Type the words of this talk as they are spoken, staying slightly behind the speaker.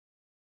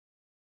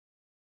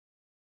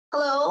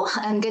Hello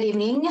and good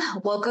evening.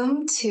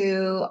 Welcome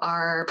to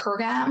our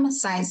program,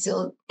 Science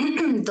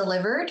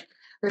Delivered,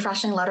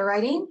 Refashioning Letter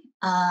Writing.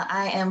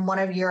 I am one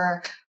of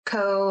your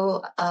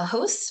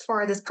co-hosts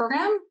for this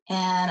program,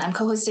 and I'm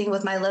co-hosting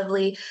with my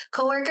lovely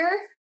coworker.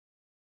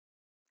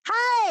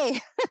 Hi,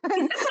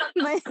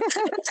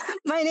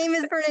 my name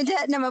is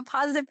Bernadette, and I'm a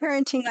positive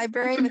parenting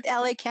librarian with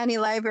LA County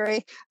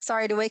Library.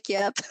 Sorry to wake you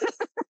up.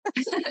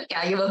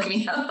 Yeah, you woke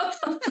me up.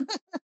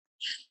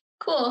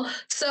 Cool.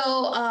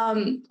 So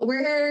we're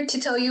here to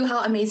tell you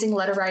how amazing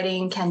letter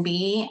writing can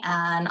be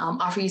and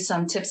offer you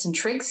some tips and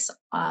tricks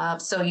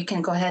so you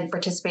can go ahead and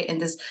participate in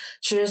this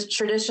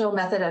traditional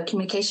method of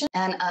communication.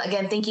 And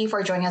again, thank you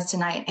for joining us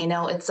tonight. I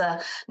know it's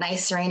a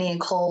nice, rainy, and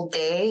cold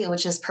day,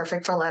 which is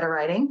perfect for letter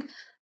writing.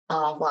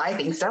 Well, I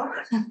think so.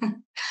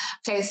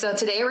 Okay, so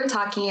today we're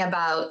talking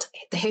about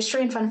the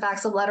history and fun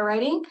facts of letter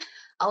writing,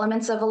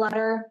 elements of a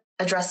letter,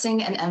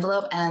 addressing an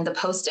envelope and the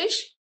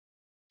postage,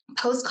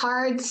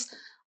 postcards,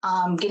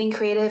 getting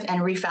creative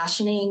and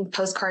refashioning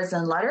postcards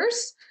and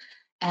letters.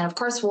 And of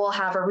course, we'll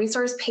have a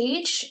resource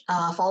page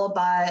followed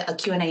by a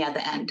Q&A at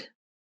the end.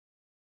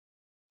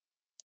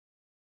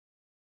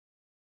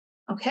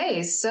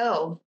 Okay,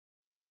 so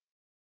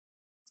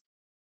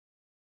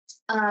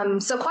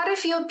quite a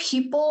few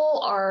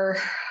people are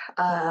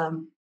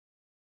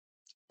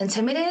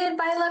intimidated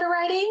by letter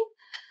writing,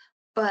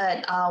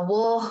 but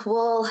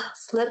we'll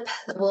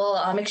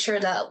make sure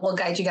that we'll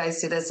guide you guys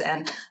through this,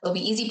 and it'll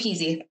be easy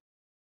peasy.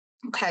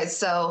 Okay,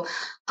 so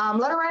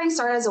letter writing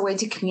started as a way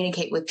to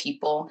communicate with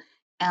people.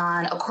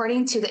 And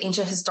according to the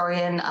ancient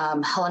historian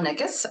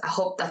Hellenicus, I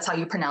hope that's how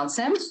you pronounce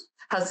him,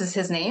 how's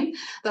his name,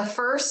 the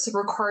first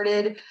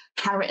recorded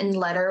handwritten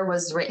letter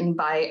was written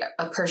by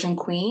a Persian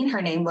queen.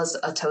 Her name was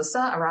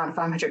Atossa around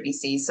 500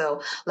 BC.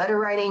 So letter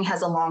writing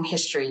has a long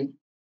history.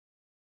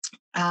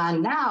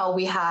 And now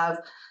we have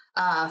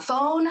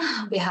phone,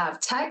 we have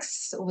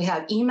text, we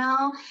have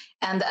email,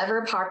 and the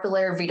ever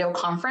popular video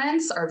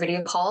conference or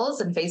video calls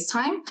and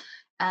FaceTime.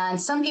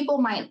 And some people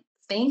might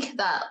think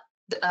that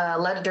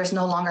there's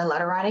no longer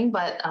letter writing,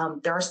 but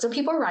there are still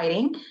people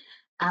writing.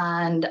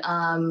 And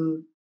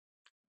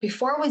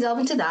before we delve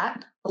into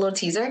that, a little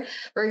teaser,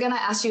 we're going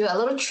to ask you a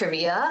little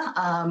trivia.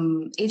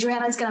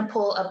 Adriana is going to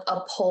pull up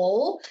a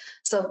poll,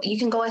 so you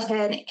can go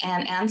ahead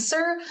and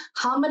answer.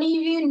 How many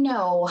of you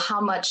know how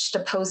much the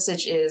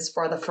postage is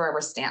for the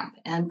forever stamp?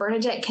 And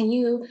Bernadette, can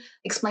you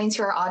explain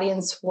to our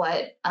audience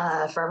what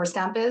forever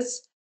stamp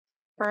is?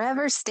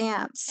 Forever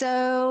stamp.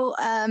 So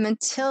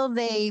until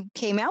they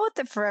came out with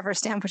the forever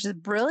stamp, which is a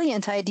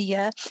brilliant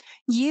idea,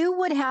 you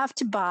would have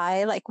to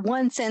buy like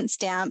 1-cent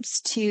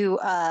stamps to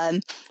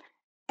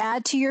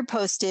add to your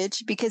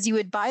postage, because you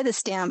would buy the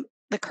stamp,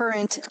 the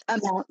current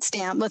amount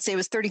stamp, let's say it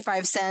was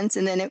 35 cents,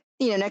 and then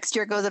next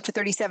year it goes up to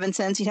 37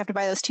 cents. You'd have to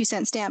buy those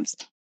 2-cent stamps.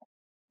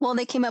 Well,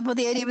 they came up with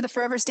the idea of the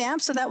forever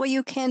stamp, so that way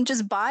you can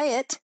just buy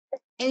it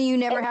and you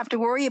never have to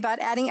worry about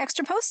adding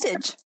extra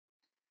postage.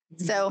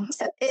 So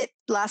it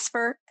lasts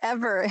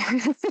forever.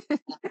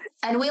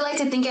 And we like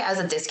to think it as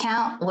a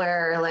discount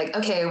where, like,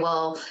 okay,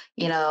 well,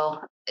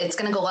 it's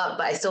going to go up,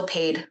 but I still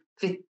paid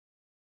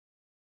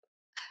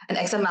an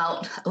X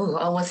amount. Oh,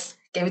 I almost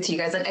gave it to you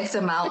guys, an X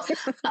amount.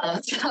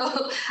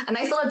 So a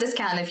nice little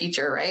discount in the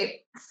future, right?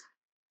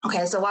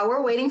 Okay, so while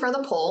we're waiting for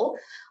the poll,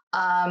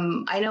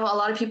 I know a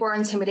lot of people are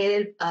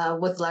intimidated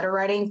with letter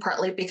writing,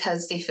 partly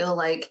because they feel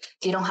like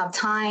they don't have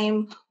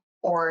time,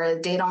 or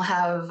they don't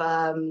have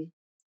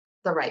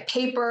the right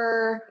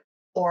paper,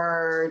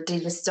 or they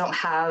just don't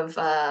have,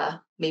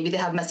 maybe they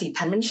have messy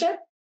penmanship.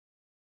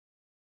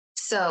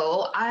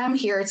 So I'm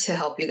here to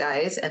help you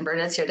guys, and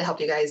Bernadette's here to help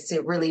you guys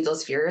to relieve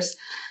those fears.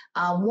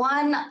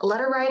 One,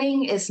 letter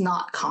writing is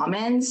not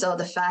common. So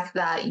the fact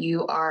that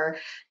you are,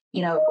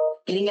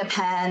 getting a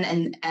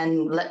pen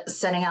and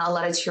sending out a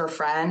letter to your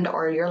friend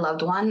or your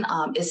loved one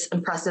is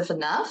impressive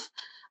enough.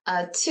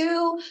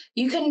 Two,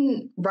 you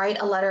can write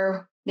a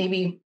letter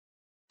maybe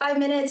 5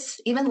 minutes,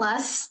 even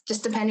less,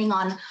 just depending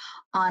on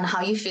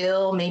how you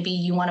feel. Maybe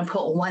you want to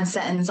put one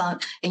sentence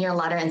in your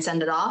letter and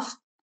send it off.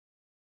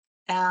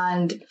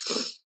 And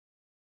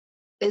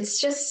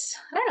it's just,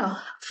 I don't know,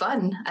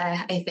 fun.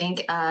 I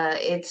think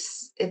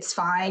it's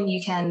fine.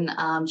 You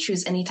can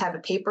choose any type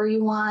of paper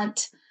you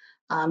want.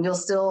 You'll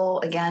still,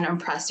 again,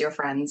 impress your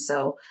friends.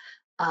 So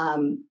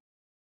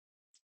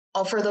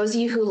for those of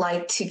you who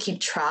like to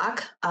keep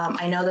track,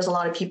 I know there's a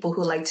lot of people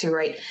who like to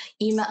write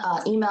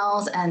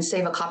emails and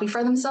save a copy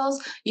for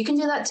themselves. You can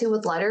do that too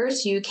with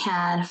letters. You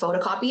can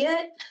photocopy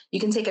it. You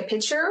can take a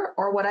picture,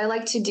 or what I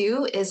like to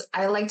do is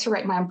I like to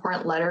write my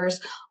important letters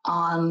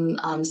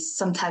on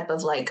some type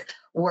of like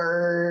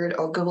Word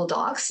or Google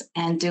Docs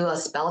and do a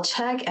spell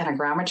check and a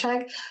grammar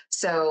check.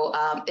 So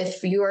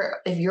if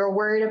you're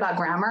worried about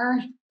grammar,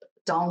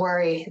 don't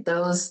worry,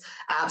 those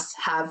apps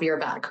have your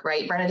back,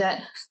 right,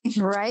 Bernadette?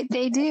 Right,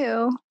 they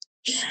do.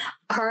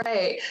 All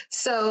right,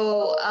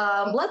 so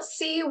let's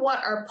see what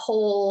our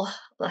poll,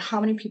 how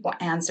many people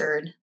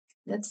answered.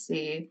 Let's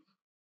see.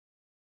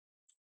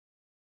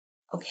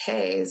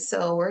 Okay,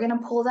 so we're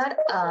gonna pull that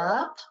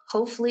up.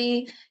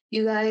 Hopefully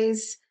you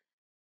guys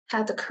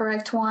had the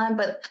correct one,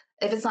 but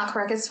if it's not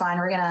correct, it's fine.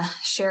 We're going to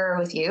share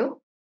with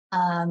you.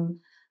 Let's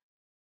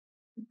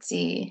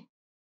see.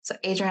 So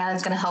Adriana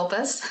is going to help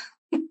us.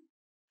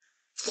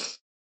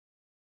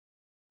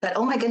 But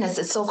oh my goodness,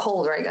 it's so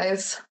cold, right,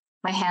 guys?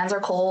 My hands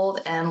are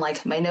cold and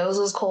like my nose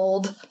is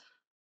cold.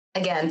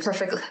 Again,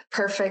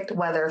 perfect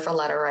weather for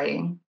letter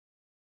writing.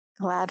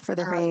 Glad for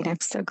the rain. I'm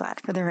so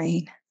glad for the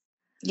rain.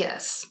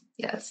 Yes.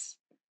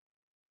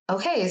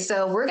 Okay,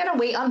 so we're going to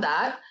wait on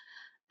that.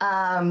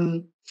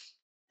 And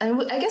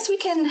I guess we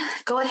can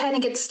go ahead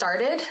and get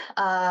started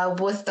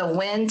with the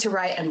when to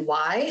write and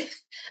why.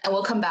 And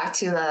we'll come back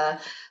to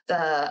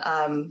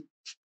the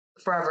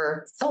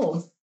forever.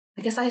 Oh,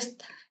 I guess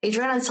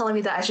Adriana's telling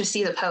me that I should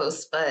see the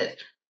post, but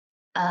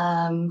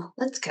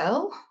let's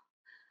go.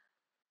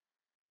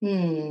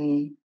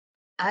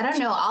 I don't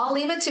know. I'll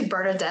leave it to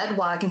Bernadette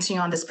while I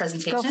continue on this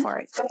presentation. Go for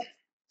it.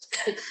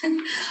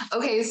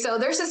 Okay, so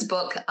there's this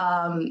book.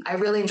 I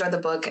really enjoyed the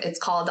book. It's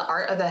called The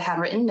Art of the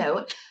Handwritten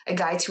Note, A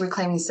Guide to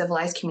Reclaiming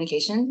Civilized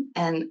Communication.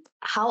 And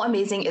how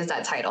amazing is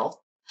that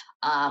title?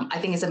 I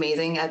think it's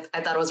amazing. I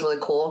thought it was really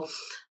cool.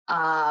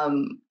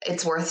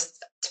 It's worth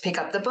to pick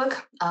up the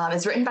book.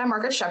 It's written by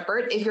Margaret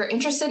Shepard. If you're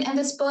interested in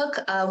this book,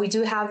 we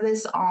do have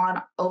this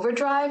on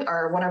Overdrive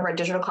or one of our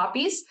digital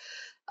copies.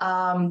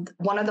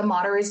 One of the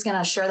moderators is going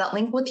to share that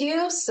link with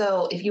you.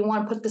 So if you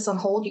want to put this on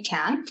hold, you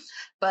can.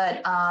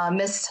 But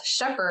Miss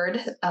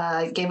Shepard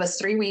gave us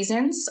three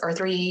reasons or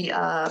three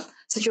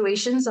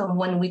situations on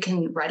when we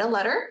can write a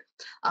letter.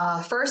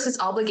 First is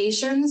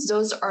obligations.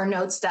 Those are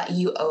notes that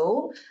you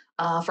owe.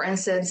 For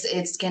instance,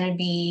 it's going to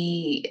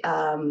be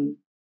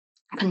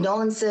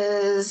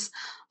condolences,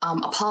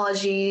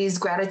 apologies,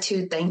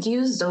 gratitude, thank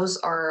yous. Those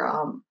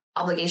are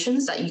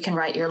obligations that you can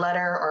write your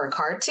letter or a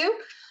card to.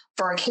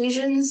 For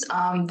occasions,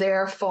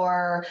 they're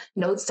for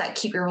notes that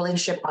keep your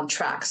relationship on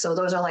track. So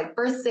those are like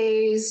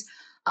birthdays,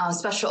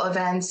 special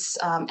events,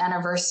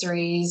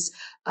 anniversaries,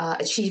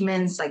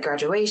 achievements like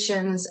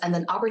graduations, and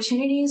then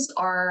opportunities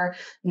are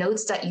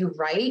notes that you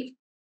write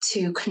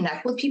to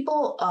connect with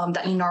people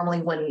that you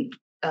normally wouldn't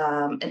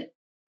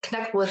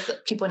connect with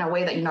people in a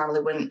way that you normally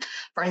wouldn't.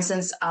 For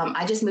instance,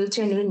 I just moved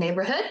to a new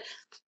neighborhood,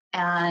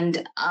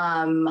 and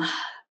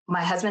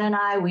my husband and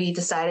I, we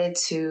decided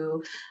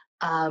to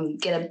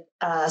get a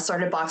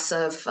assorted box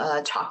of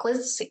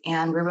chocolates,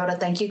 and we wrote a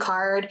thank you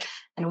card,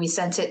 and we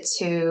sent it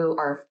to,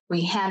 or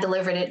we hand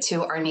delivered it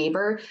to our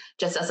neighbor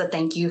just as a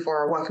thank you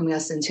for welcoming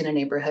us into the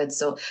neighborhood.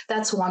 So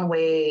that's one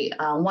way,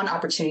 one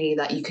opportunity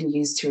that you can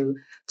use to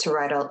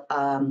write a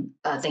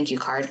thank you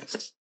card.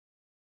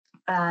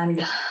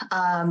 And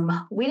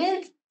we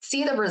didn't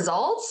see the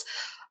results,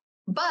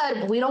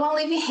 but we don't want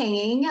to leave you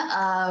hanging.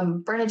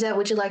 Bernadette,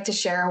 would you like to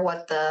share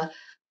what the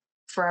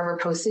forever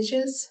postage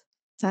is?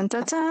 Dun,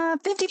 dun, dun,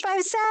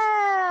 55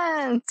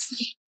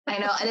 cents. I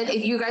know. And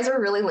if you guys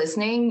are really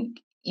listening,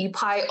 you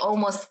probably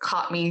almost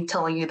caught me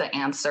telling you the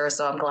answer.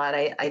 So I'm glad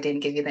I didn't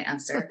give you the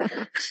answer.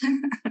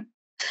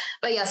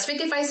 But yes,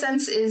 55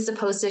 cents is the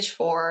postage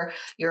for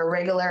your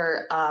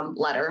regular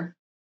letter.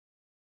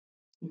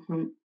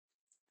 Mm-hmm.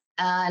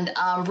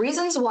 And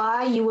reasons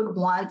why you would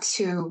want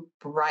to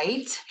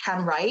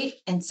handwrite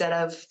instead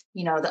of,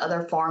 the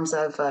other forms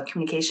of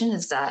communication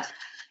is that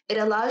it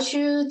allows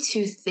you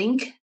to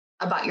think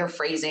about your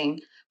phrasing.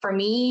 For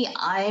me,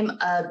 I'm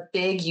a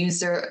big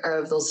user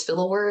of those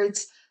filler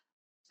words.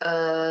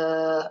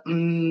 And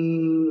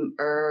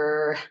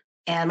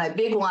my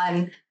big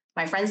one,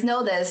 my friends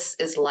know this,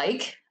 is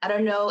like. I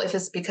don't know if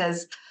it's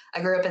because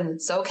I grew up in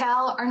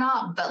SoCal or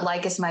not, but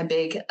like is my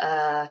big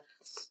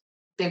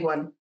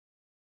one.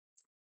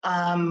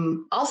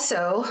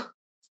 Also,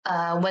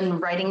 when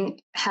writing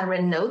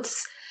handwritten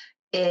notes,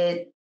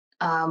 it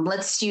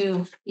lets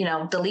you,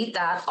 delete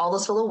all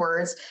those filler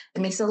words.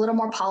 It makes it a little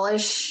more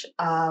polished.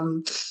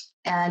 And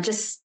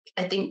just,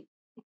 I think,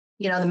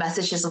 the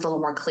message is a little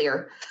more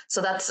clear.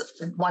 So that's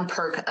one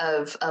perk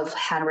of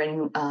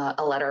handwriting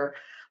a letter.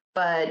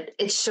 But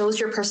it shows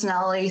your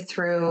personality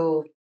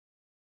through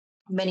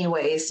many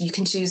ways. You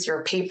can choose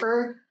your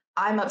paper.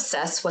 I'm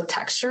obsessed with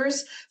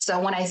textures. So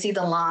when I see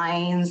the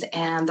lines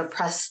and the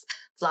pressed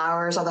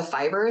flowers or the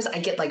fibers, I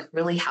get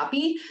really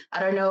happy. I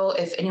don't know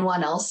if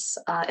anyone else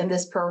in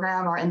this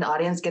program or in the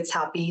audience gets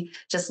happy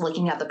just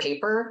looking at the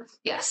paper.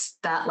 Yes,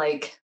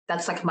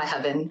 that's my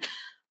heaven.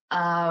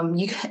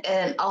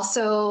 And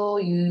also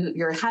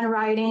your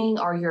handwriting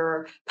or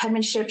your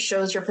penmanship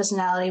shows your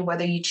personality,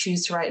 whether you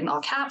choose to write in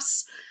all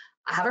caps.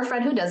 I have a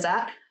friend who does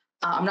that.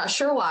 I'm not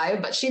sure why,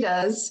 but she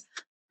does.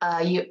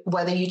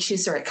 Whether you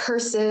choose to write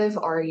cursive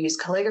or use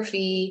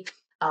calligraphy,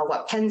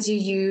 what pens you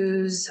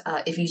use,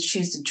 if you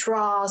choose to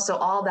draw. So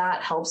all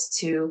that helps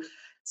to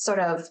sort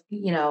of,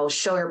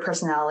 show your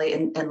personality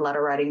in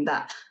letter writing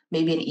that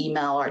maybe an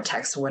email or a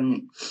text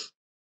wouldn't.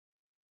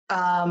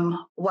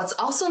 What's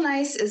also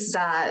nice is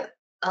that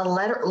a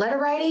letter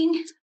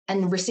writing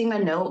and receiving a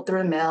note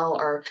through mail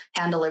or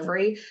hand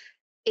delivery,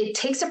 it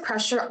takes the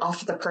pressure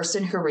off the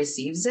person who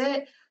receives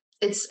it.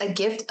 It's a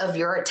gift of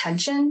your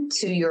attention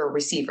to your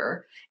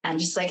receiver. And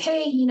just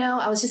hey,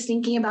 I was just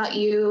thinking about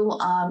you.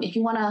 If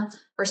you want to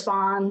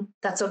respond,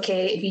 that's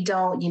okay. If you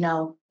don't,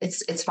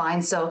 it's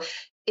fine. So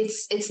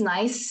it's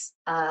nice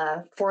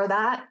for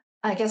that,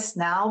 I guess,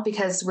 now,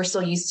 because we're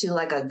so used to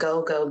like a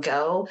go, go,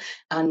 go.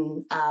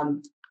 And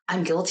I'm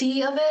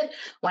guilty of it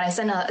when I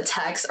send a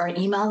text or an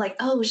email, like,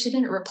 oh, she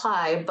didn't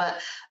reply. But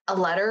a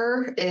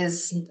letter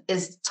is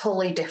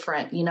totally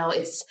different.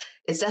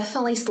 It's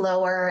definitely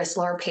slower, a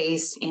slower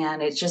pace,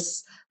 and it's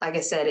just, like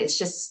I said, it's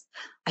just,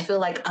 I feel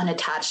like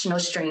unattached, no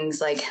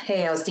strings. Like,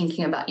 hey, I was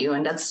thinking about you,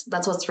 and that's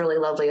what's really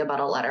lovely about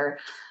a letter.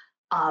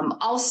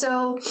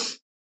 Also,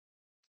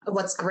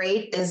 what's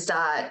great is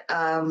that,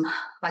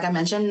 like I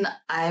mentioned,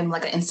 I'm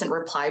like an instant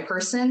reply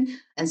person.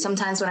 And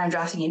sometimes when I'm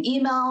drafting an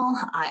email,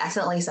 I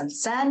accidentally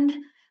send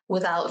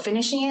without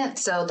finishing it.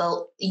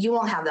 So you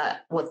won't have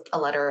that with a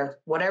letter.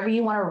 Whatever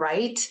you want to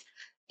write,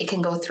 it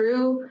can go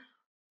through.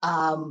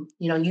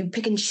 You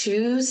pick and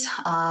choose.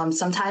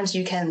 Sometimes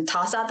you can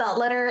toss out that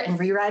letter and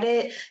rewrite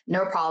it.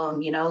 No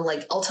problem.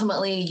 Like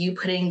ultimately you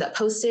putting the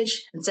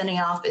postage and sending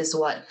it off is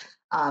what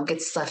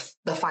gets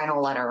the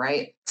final letter,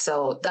 right?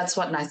 So that's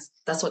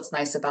what's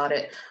nice about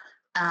it.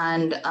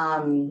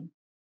 And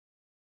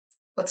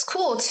what's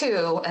cool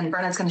too, and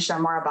Brennan's going to share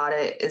more about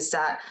it, is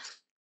that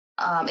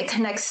it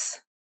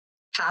connects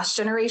past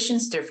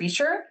generations to the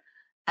future.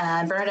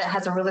 And Bernadette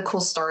has a really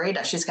cool story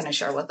that she's going to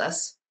share with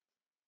us.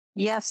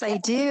 Yes, I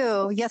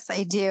do. Yes,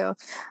 I do.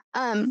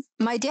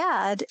 My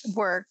dad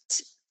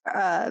worked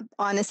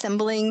on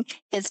assembling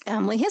his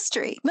family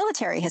history,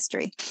 military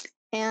history.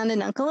 And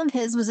an uncle of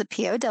his was a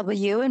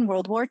POW in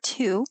World War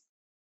II.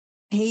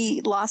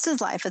 He lost his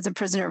life as a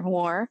prisoner of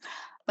war,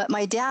 but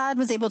my dad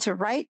was able to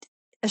write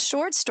a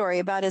short story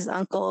about his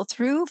uncle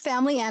through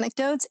family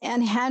anecdotes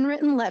and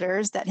handwritten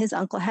letters that his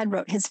uncle had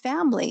wrote his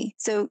family.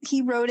 So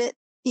he wrote it,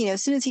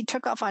 as soon as he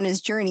took off on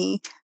his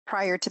journey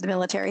prior to the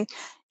military,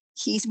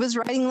 he was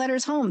writing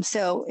letters home.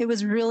 So it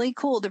was really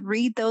cool to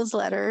read those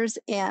letters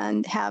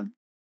and have,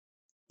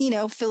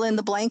 fill in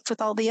the blanks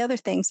with all the other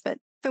things. But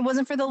if it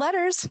wasn't for the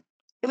letters,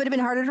 it would have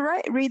been harder to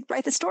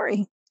write the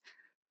story.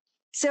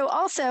 So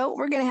also,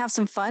 we're going to have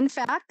some fun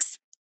facts.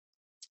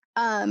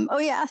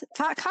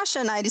 Kasha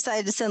and I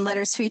decided to send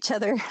letters to each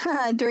other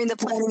during the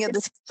planning of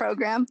this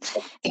program.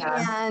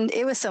 Yeah. And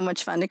it was so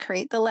much fun to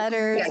create the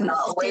letters and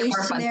the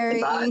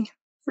stationery,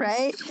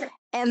 right?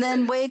 And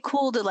then way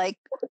cool to like,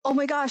 oh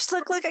my gosh,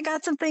 look, I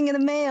got something in the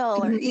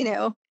mail, or,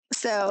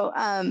 so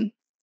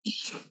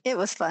it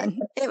was fun.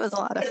 It was a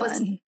lot of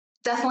fun.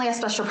 Definitely a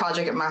special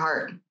project in my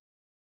heart.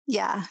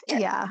 Yeah.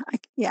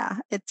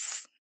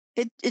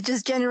 It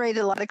just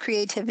generated a lot of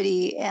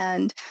creativity,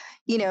 and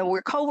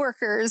we're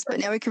coworkers, but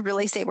now we could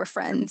really say we're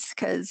friends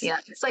because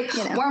it's like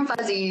warm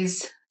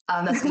fuzzies.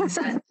 That's being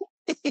said.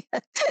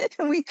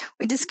 we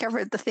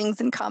discovered the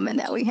things in common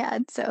that we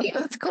had. So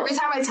that's cool. Every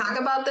time I talk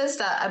about this,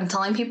 that I'm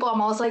telling people,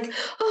 I'm always like,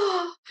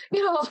 oh,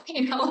 when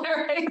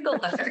I write the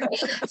letter.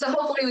 So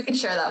hopefully we can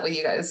share that with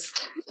you guys.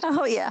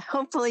 Oh yeah,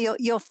 hopefully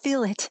you'll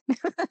feel it.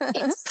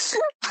 Yes.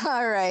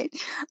 All right.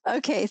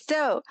 Okay.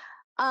 So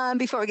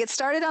before we get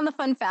started on the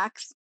fun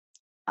facts,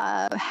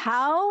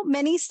 how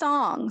many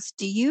songs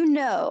do you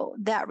know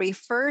that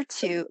refer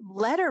to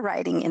letter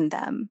writing in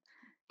them?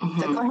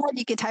 Mm-hmm. So go ahead,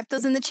 you can type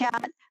those in the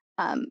chat.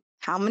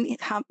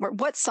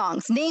 What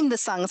songs? Name the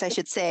songs, I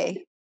should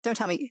say. Don't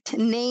tell me to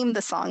name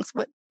the songs.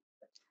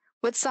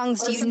 What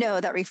songs do you know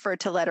that refer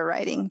to letter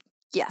writing?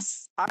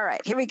 Yes. All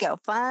right, here we go.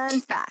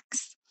 Fun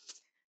facts.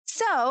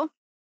 So,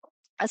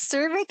 a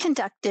survey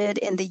conducted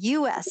in the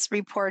U.S.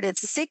 reported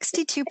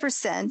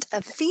 62%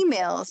 of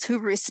females who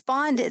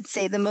responded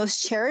say the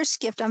most cherished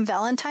gift on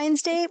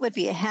Valentine's Day would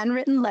be a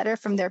handwritten letter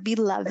from their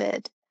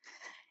beloved.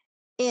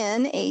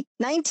 In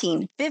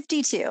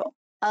 1952,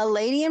 a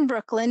lady in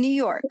Brooklyn, New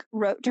York,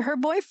 wrote to her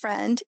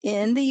boyfriend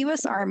in the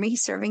U.S. Army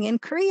serving in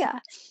Korea.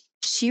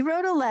 She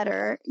wrote a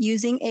letter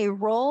using a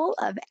roll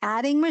of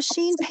adding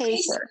machine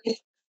paper,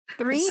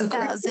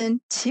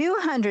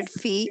 3,200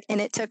 feet, and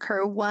it took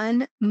her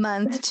 1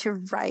 month to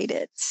write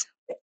it.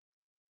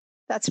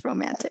 That's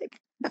romantic.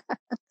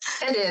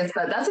 It is,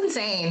 but that's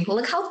insane.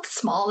 Look how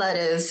small that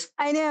is.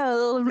 I know, a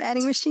little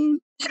adding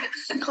machine.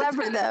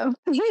 Clever, though.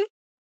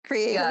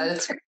 Creative. Yeah,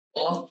 it's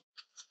cool.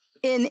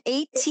 In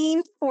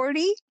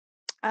 1840,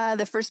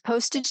 the first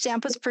postage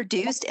stamp was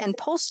produced and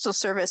postal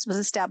service was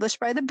established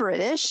by the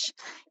British.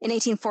 In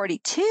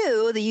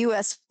 1842, the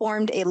U.S.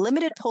 formed a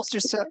limited postal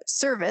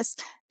service,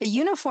 a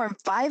uniform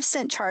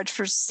 5-cent charge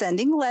for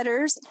sending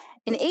letters.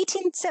 In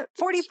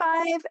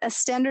 1845,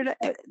 standardized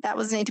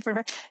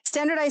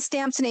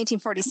stamps in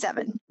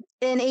 1847.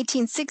 In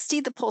 1860,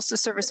 the postal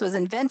service was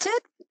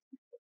invented.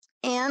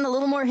 And a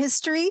little more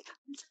history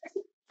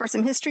for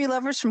some history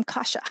lovers from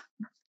Kasha.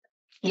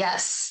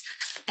 Yes.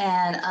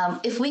 And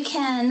if we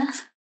can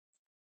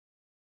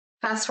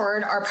fast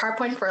forward our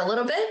PowerPoint for a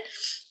little bit.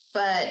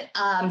 But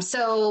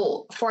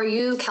so for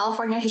you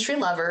California history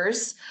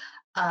lovers,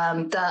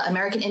 the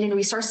American Indian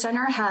Resource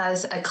Center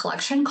has a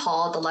collection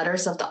called The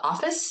Letters of the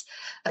Office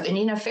of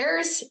Indian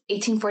Affairs,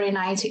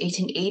 1849 to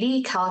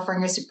 1880,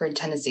 California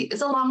Superintendency.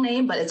 It's a long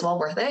name, but it's well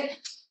worth it.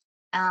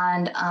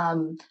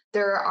 And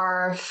there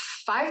are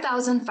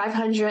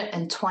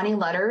 5,520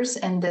 letters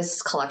in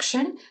this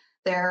collection.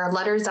 There are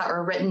letters that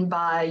were written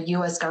by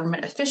US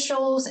government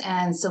officials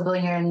and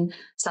civilian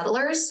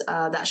settlers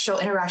that show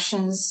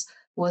interactions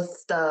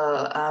with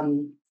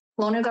the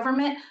colonial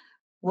government,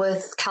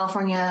 with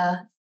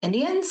California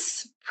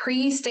Indians,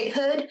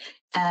 pre-statehood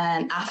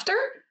and after.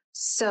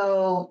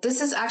 So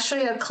this is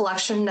actually a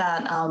collection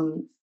that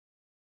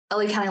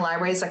LA County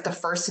Library is like the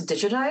first to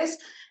digitize,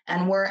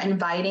 and we're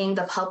inviting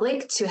the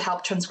public to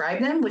help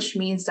transcribe them, which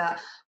means that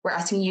we're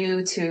asking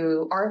you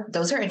to, or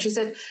those who are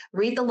interested,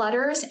 read the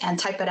letters and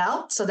type it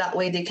out so that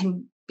way they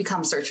can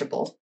become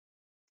searchable.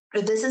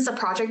 If this is a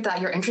project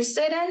that you're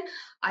interested in,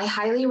 I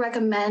highly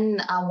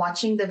recommend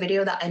watching the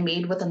video that I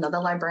made with another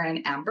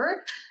librarian,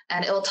 Amber,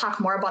 and it'll talk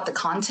more about the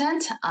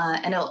content,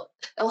 and it'll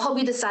help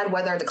you decide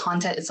whether the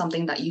content is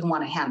something that you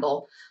want to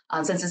handle,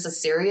 since it's a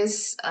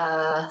serious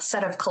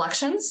set of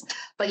collections.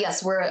 But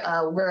yes,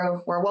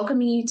 we're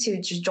welcoming you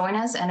to join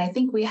us, and I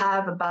think we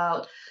have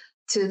about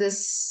to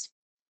this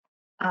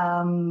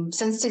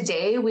since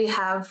today we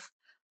have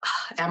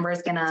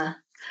Amber's gonna.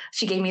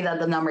 She gave me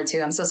the number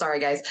too. I'm so sorry,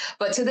 guys.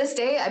 But to this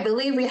day, I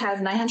believe we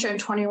have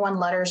 921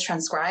 letters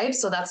transcribed.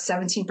 So that's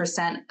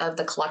 17% of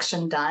the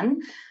collection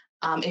done.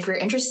 If you're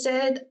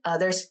interested,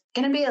 there's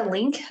going to be a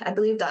link, I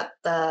believe, that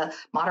the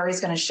moderator is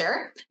going to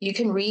share. You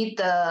can read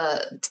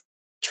the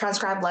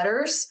transcribed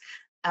letters.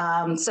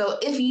 So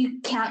if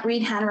you can't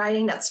read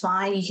handwriting, that's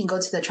fine. You can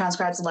go to the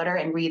transcribed letter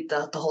and read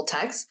the whole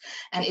text.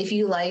 And if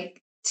you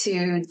like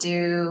to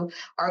do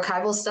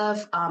archival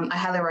stuff, I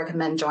highly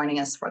recommend joining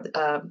us for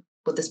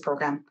with this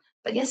program.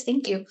 But yes,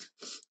 thank you.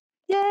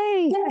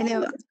 Yay! I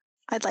know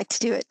I'd like to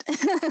do it.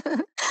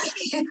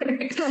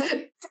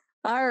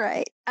 All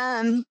right.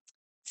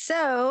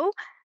 So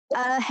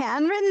a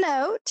handwritten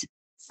note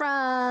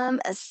from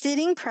a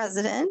sitting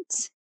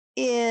president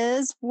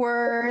is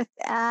worth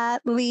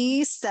at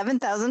least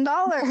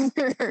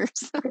 $7,000.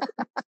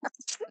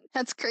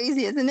 That's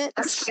crazy, isn't it?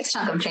 That's a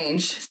chunk of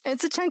change.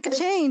 It's a chunk of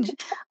change.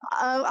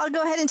 I'll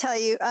go ahead and tell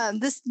you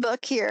this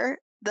book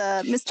here,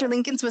 The Mr.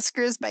 Lincoln's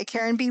Whiskers by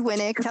Karen B.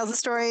 Winnick, tells a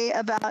story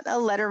about a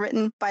letter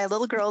written by a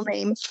little girl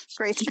named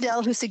Grace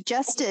Fidel, who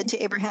suggested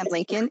to Abraham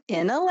Lincoln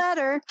in a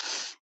letter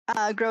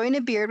growing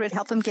a beard would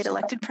help him get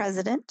elected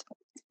president.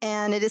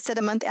 And it is said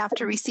a month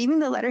after receiving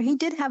the letter, he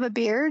did have a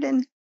beard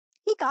and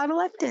he got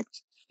elected.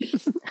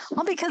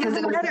 All because of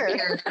the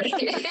letter.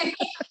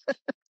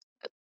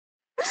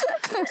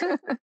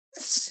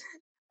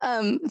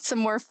 Some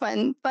more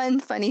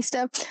funny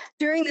stuff.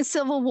 During the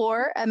Civil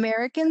War,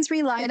 Americans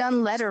relied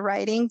on letter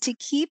writing to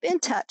keep in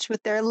touch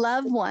with their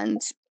loved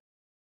ones.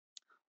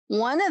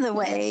 One of the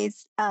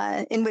ways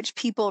in which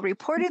people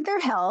reported their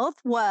health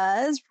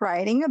was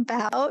writing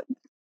about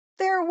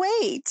their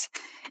weight.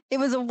 It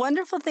was a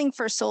wonderful thing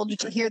for a soldier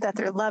to hear that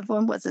their loved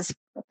one was as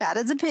fat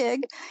as a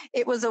pig.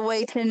 It was a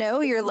way to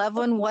know your loved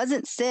one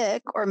wasn't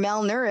sick or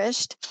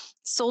malnourished.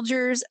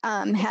 Soldiers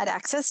had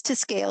access to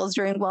scales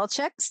during well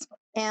checks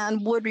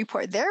and would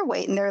report their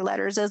weight in their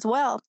letters as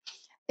well.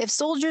 If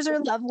soldiers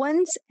or loved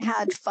ones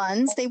had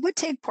funds, they would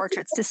take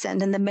portraits to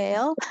send in the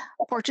mail.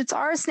 Portraits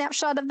are a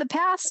snapshot of the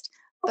past,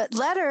 but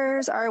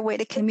letters are a way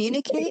to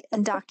communicate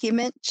and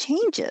document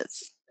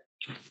changes.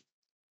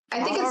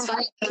 I think it's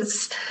funny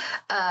because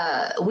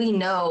we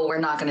know we're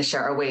not going to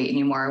share our weight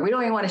anymore. We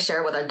don't even want to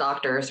share with our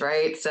doctors,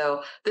 right?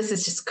 So this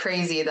is just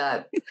crazy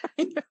that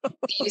they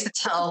used to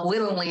tell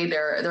willingly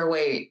their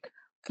weight.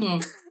 Well,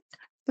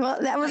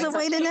 that was a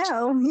way to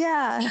know,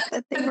 yeah,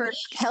 that they were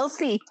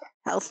healthy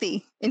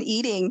in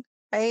eating,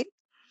 right?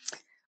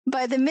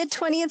 By the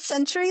mid-20th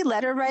century,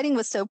 letter writing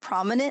was so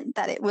prominent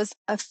that it was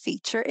a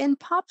feature in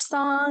pop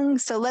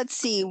songs. So let's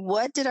see,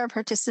 what did our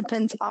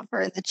participants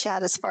offer in the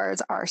chat as far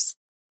as our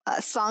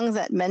songs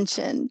that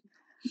mentioned?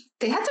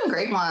 They had some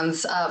great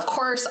ones. Of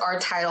course, our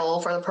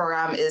title for the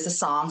program is a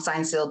song,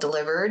 Signed, Sealed,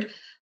 Delivered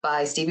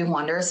by Stevie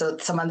Wonder. So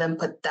some of them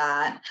put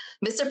that.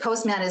 Mr.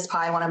 Postman is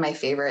probably one of my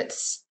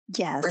favorites.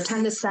 Yes.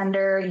 Return to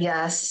Sender.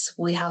 Yes.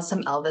 We have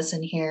some Elvis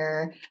in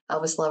here.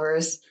 Elvis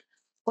lovers.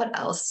 What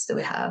else do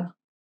we have?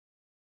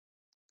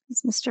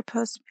 It's Mr.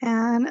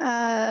 Postman.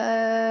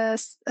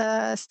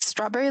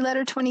 Strawberry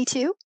Letter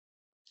 22.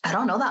 I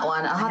don't know that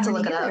one. I'll have to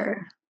look it up.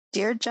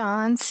 Dear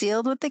John,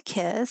 Sealed with a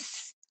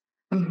Kiss.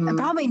 Mm-hmm. I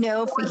probably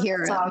know if we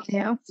hear it. You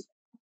know?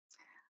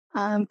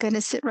 I'm going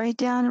to sit right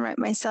down and write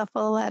myself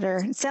a letter.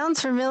 It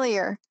sounds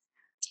familiar.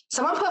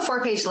 Someone put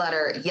 4-page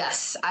letter.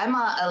 Yes, I'm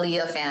a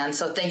Aaliyah fan,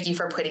 so thank you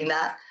for putting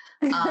that.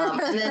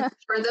 And then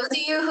for those of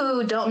you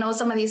who don't know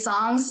some of these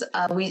songs,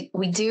 we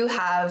do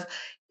have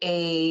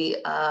a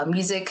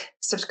music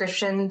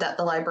subscription that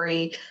the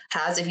library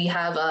has. If you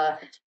have a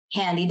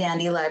handy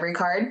dandy library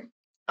card,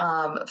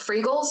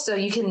 Freegal, so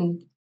you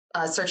can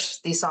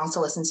search these songs to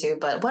listen to.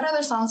 But what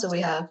other songs do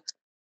we have?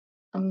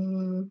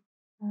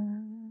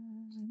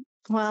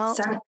 Well,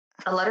 Send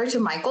a letter to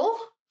Michael.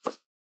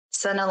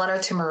 Send a letter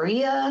to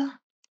Maria.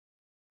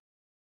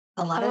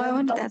 A letter. Oh, I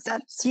wonder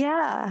that's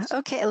yeah.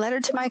 Okay, a letter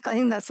to Michael. I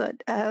think that's what.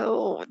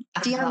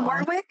 Dionne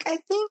Warwick, I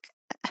think.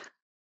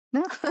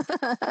 No.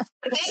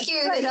 Thank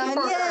you. Right Thank you on.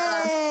 for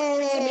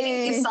submitting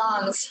Yay! these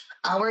songs.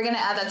 We're going to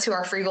add that to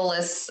our Frigo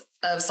list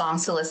of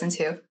songs to listen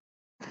to.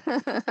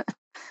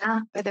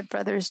 Yeah. By the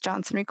Brothers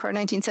Johnson, record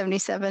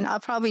 1977. I'll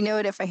probably know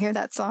it if I hear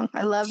that song.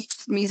 I love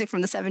music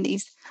from the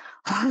 70s.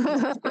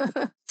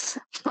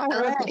 All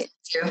right.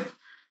 Too.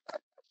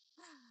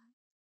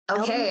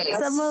 Okay.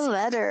 Elements of a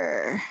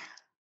letter.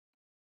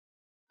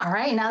 All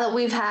right. Now that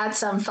we've had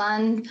some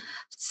fun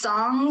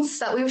songs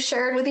that we've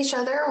shared with each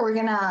other, we're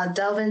going to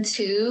delve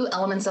into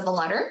elements of a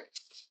letter.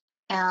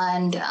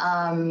 And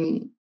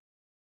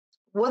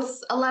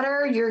with a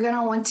letter, you're going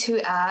to want to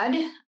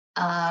add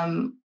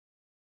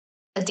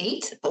a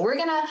date. But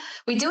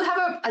we do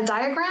have a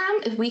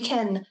diagram. If we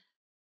can,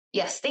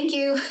 yes, thank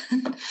you.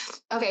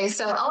 Okay,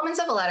 so elements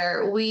of a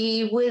letter,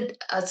 we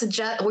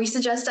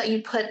suggest that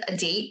you put a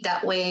date.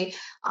 That way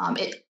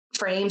it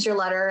frames your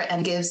letter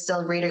and gives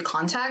the reader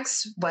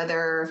context,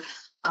 whether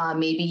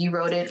maybe you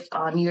wrote it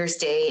on New Year's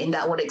Day, and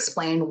that would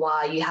explain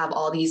why you have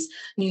all these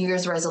New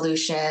Year's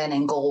resolution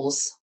and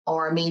goals.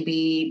 Or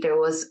maybe there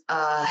was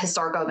a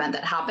historical event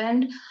that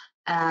happened,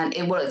 and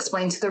it will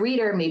explain to the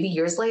reader, maybe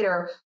years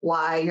later,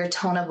 why your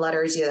tone of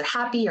letter is either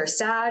happy or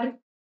sad.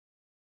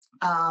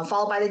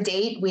 Followed by the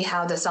date, we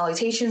have the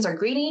salutations or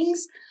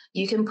greetings.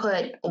 You can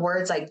put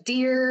words like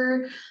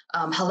dear,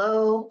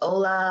 hello,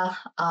 hola,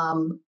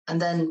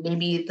 and then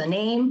maybe the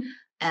name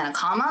and a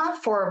comma.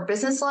 For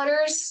business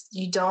letters,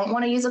 you don't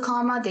want to use a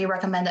comma. They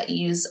recommend that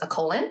you use a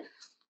colon.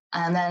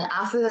 And then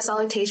after the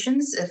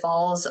salutations, it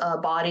follows a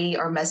body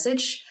or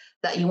message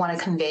that you want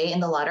to convey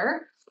in the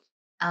letter.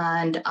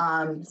 And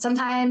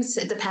sometimes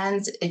it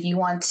depends if you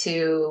want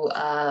to,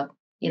 have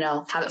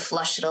it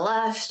flush to the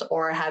left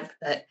or have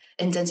it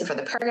indented for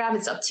the paragraph.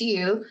 It's up to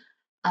you.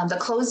 The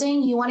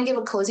closing, you want to give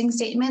a closing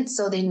statement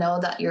so they know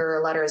that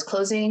your letter is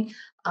closing.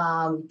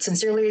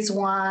 Sincerely is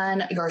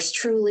one, yours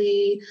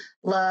truly,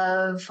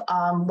 love.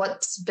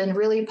 What's been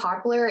really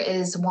popular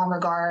is warm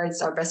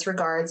regards or best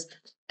regards.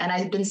 And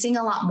I've been seeing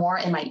a lot more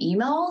in my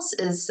emails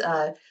is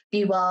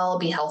be well,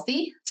 be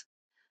healthy.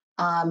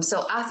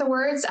 So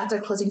afterwards, after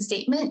the closing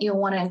statement, you'll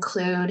want to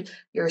include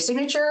your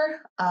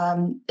signature.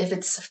 If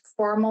it's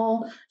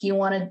formal, you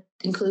want to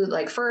include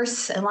like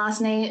first and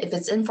last name. If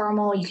it's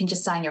informal, you can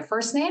just sign your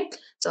first name.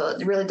 So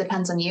it really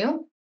depends on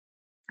you.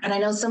 And I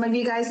know some of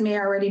you guys may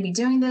already be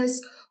doing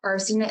this or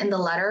have seen it in the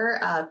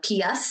letter,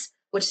 PS,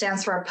 which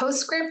stands for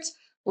postscript,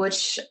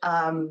 which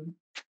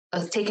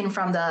was taken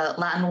from the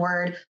Latin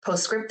word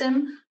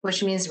postscriptum,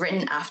 which means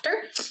written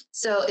after.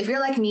 So if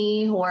you're like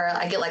me, or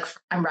I get like,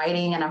 I'm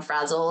writing and I'm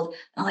frazzled, and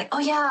I'm like, oh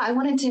yeah, I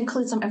wanted to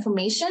include some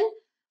information,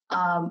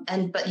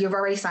 but you've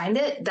already signed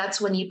it,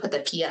 that's when you put the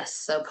PS.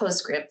 So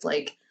postscript,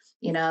 like,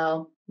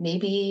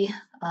 maybe,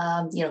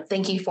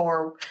 thank you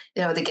for,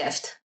 the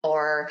gift.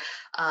 Or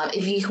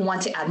if you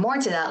want to add more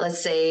to that,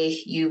 let's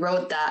say you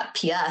wrote that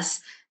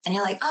PS and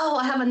you're like, oh,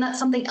 I have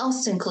something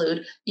else to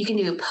include. You can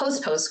do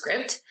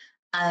postscript.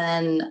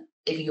 And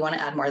if you want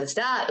to add more to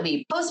that, it'll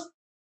be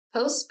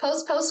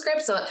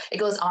postscript. So it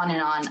goes on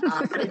and on.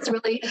 But it's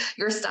really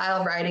your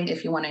style of writing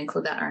if you want to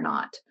include that or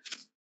not.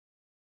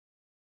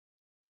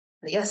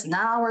 But yes,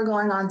 now we're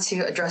going on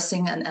to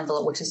addressing an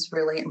envelope, which is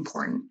really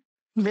important.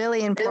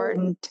 Really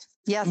important.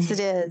 Yes, it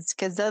is,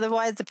 because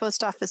otherwise the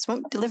post office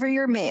won't deliver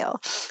your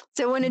mail.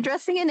 So when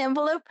addressing an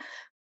envelope,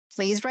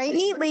 please write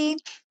neatly,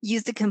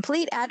 use the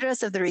complete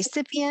address of the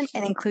recipient,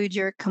 and include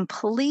your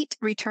complete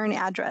return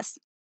address.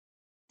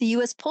 The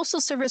U.S.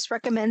 Postal Service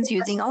recommends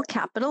using all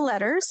capital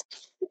letters.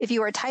 If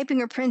you are typing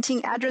or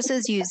printing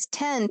addresses, use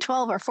 10,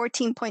 12, or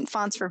 14-point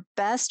fonts for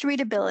best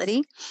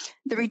readability.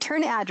 The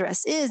return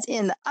address is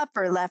in the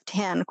upper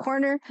left-hand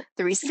corner.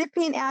 The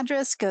recipient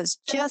address goes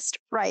just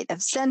right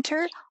of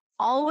center.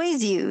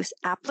 Always use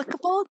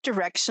applicable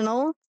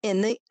directional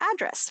in the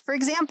address. For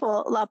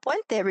example, La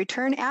Puente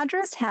return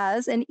address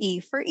has an E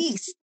for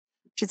East.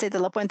 Should say the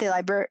La Puente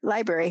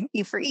Library,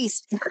 E for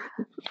East.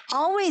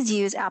 Always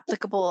use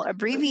applicable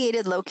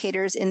abbreviated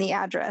locators in the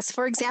address.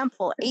 For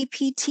example,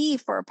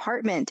 APT for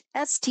apartment,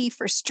 ST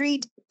for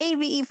street,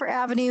 AVE for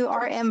avenue,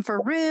 RM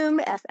for room,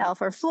 FL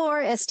for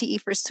floor, STE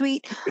for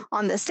suite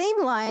on the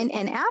same line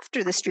and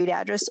after the street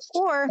address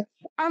or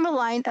on the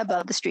line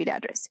above the street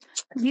address.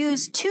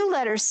 Use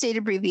 2-letter state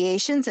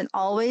abbreviations and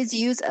always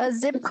use a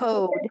zip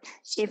code.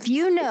 If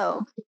you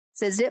know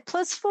the zip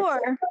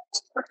 +4,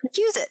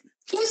 use it.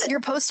 Your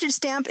postage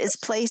stamp is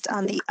placed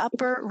on the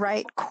upper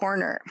right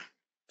corner.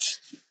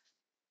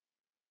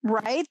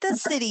 Write the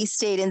city,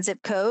 state, and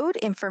zip code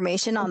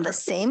information on the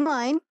same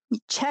line.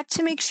 Check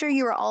to make sure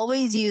you are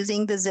always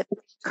using the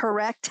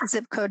correct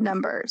zip code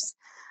numbers.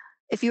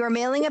 If you are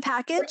mailing a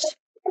package,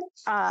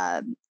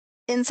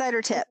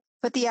 insider tip,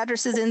 put the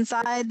addresses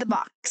inside the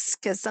box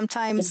because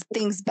sometimes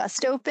things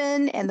bust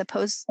open and the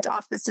post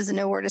office doesn't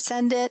know where to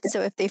send it.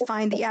 So if they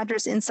find the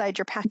address inside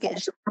your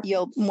package,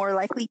 you'll more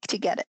likely to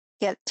get it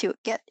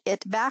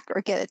back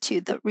or get it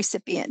to the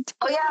recipient.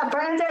 Oh yeah,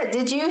 Bernadette,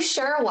 did you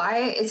share why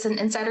it's an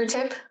insider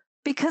tip?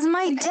 Because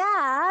my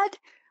dad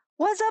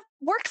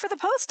worked for the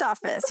post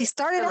office. He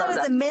started I love out as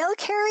that. a mail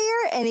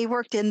carrier, and he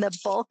worked in the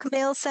bulk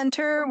mail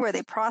center where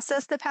they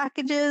process the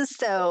packages.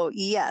 So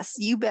yes,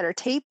 you better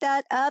tape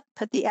that up,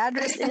 put the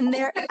address in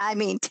there. I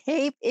mean,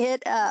 tape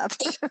it up.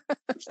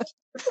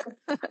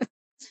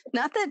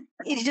 Not that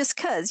it just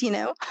cause,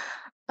 Yeah.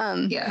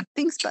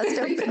 things bust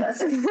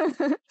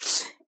open.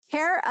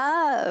 Care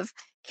of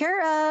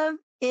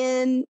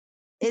in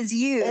is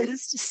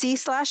used,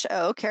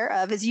 C/O, care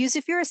of is used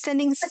if you're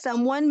sending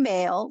someone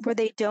mail where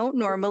they don't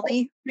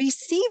normally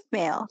receive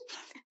mail.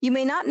 You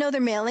may not know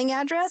their mailing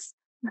address,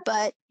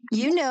 but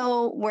you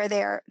know where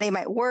they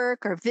might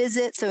work or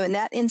visit. So in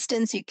that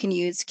instance, you can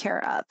use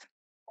care of.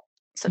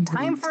 So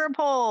time for a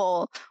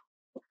poll.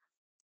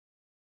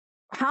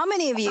 How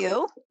many of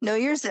you know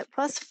your zip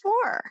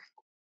 +4?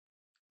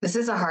 This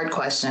is a hard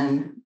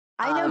question.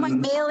 I know my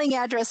mailing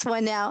address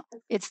one now.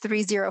 It's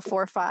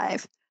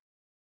 3045.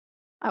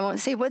 I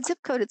won't say what zip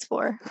code it's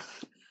for.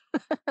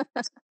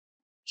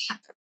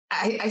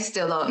 I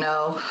still don't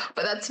know,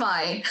 but that's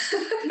fine.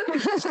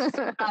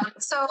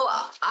 So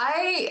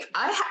I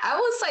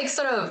was like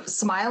sort of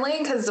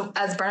smiling because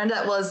as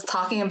Bernadette was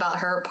talking about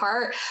her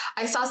part,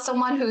 I saw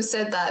someone who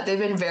said that they've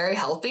been very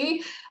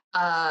healthy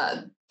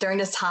during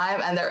this time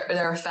and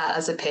they're fat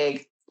as a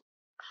pig.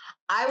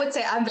 I would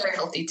say I'm very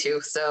healthy too.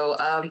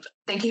 So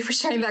thank you for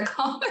sharing that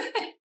comment.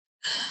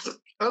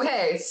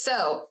 Okay,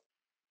 so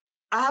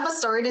I have a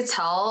story to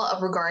tell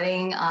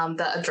regarding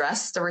the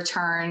address, the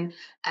return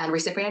and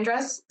recipient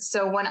address.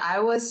 So when I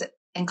was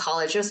in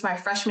college, it was my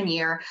freshman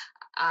year.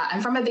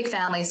 I'm from a big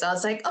family, so I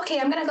was like, okay,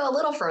 I'm going to go a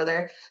little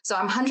further. So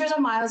I'm hundreds of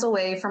miles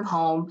away from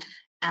home.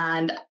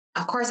 And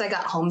of course, I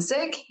got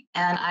homesick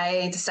and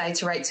I decided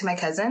to write to my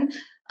cousin,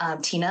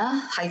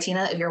 Tina. Hi,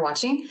 Tina, if you're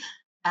watching.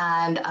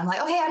 And I'm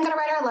like, okay, I'm going to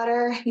write her a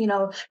letter,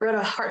 wrote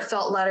a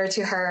heartfelt letter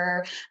to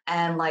her.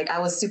 And like, I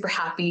was super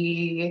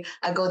happy.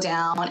 I go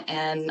down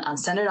and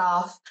send it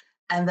off.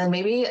 And then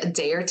maybe a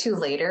day or two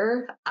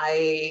later,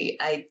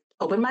 I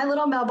open my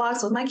little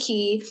mailbox with my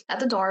key at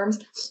the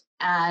dorms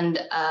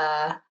and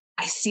I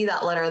see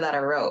that letter that I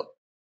wrote.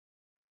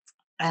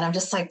 And I'm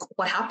just like,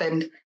 what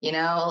happened?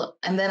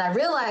 And then I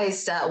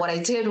realized that what I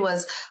did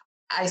was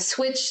I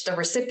switched the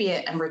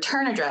recipient and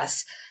return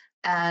address.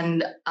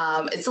 And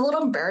it's a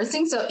little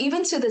embarrassing. So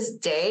even to this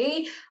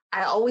day,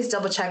 I always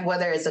double check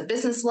whether it's a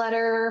business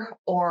letter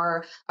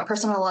or a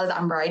personal letter that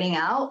I'm writing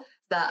out,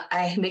 that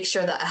I make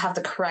sure that I have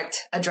the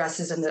correct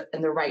addresses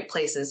in the right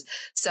places.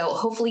 So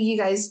hopefully you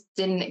guys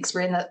didn't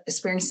experience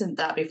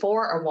that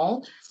before or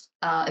won't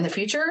in the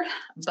future.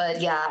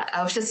 But yeah,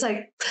 I was just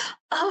like,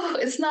 oh,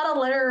 it's not a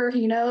letter,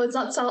 it's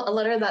not a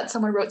letter that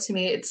someone wrote to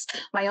me. It's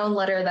my own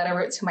letter that I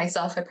wrote to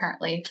myself,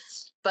 apparently.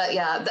 But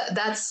yeah,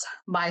 that's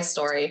my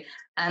story.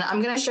 And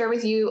I'm going to share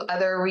with you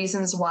other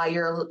reasons why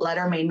your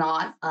letter may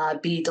not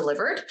be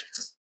delivered.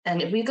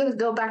 And if we could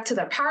go back to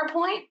the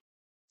PowerPoint,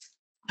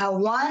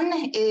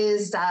 one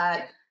is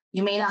that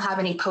you may not have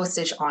any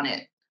postage on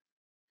it.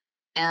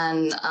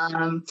 And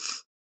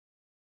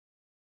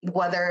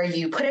whether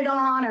you put it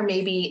on or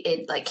maybe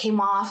it like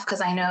came off, because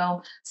I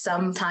know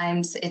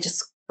sometimes it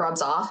just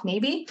rubs off,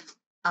 maybe.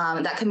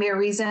 That can be a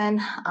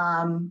reason.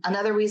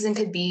 Another reason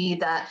could be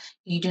that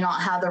you do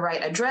not have the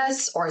right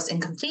address or it's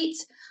incomplete.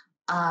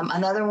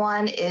 Another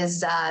one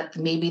is that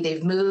maybe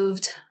they've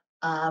moved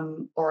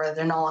or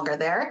they're no longer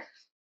there.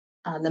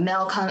 The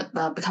mail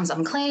becomes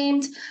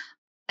unclaimed.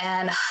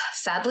 And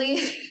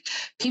sadly,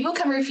 people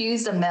can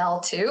refuse the mail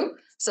too.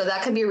 So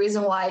that could be a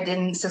reason why it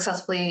didn't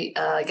successfully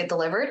get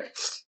delivered.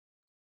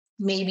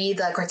 Maybe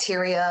the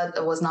criteria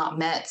was not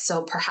met.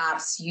 So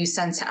perhaps you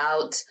sent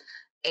out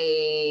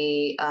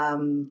a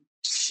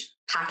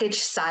package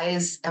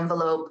size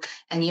envelope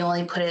and you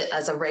only put it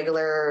as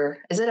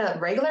is it a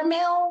regular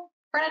mail,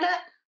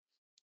 Bernadette?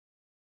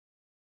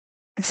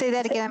 Say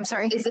that again. I'm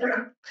sorry. Is it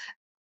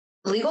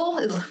legal?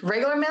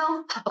 Regular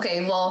mail?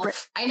 Okay, well,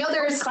 I know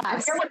there's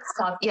class.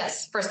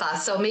 Yes, first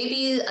class. So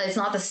maybe it's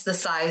not the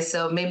size.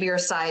 So maybe your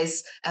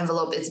size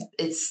envelope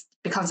it's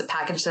becomes a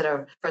package instead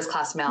of first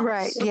class mail.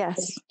 Right.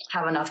 Yes.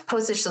 Have enough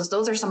postage. So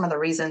those are some of the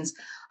reasons.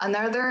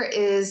 Another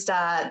is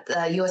that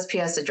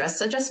USPS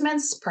address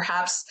adjustments.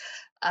 Perhaps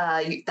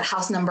the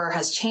house number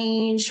has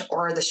changed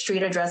or the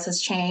street address has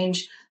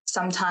changed.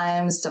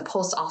 Sometimes the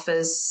post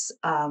office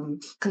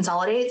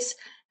consolidates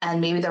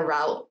and maybe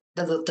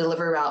the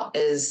delivery route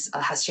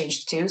has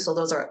changed too. So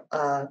those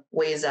are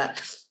ways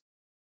that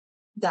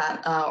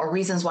or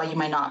reasons why you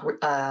might not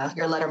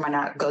your letter might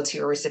not go to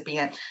your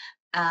recipient.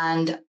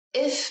 And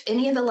if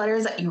any of the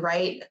letters that you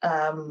write,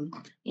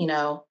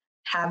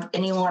 have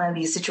any one of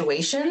these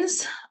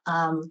situations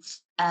and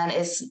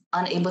is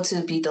unable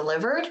to be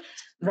delivered,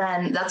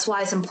 then that's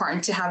why it's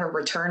important to have a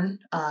return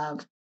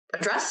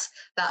address.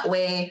 That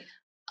way,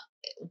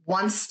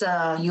 once the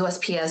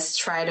USPS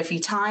tried a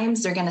few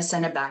times, they're going to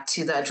send it back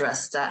to the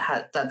address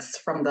that's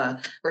from the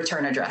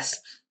return address.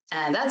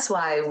 And that's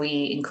why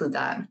we include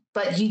that.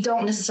 But you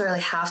don't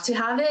necessarily have to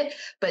have it,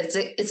 but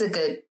it's a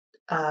good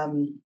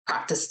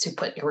practice to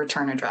put your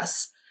return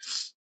address.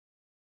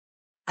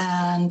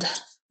 And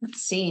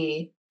let's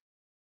see.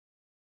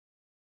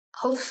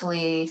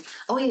 hopefully,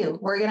 oh yeah,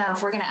 we're gonna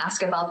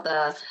ask about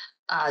the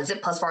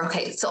zip plus 4.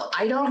 Okay, so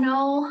I don't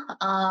know.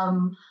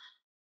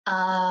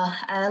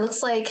 And it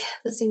looks like,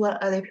 let's see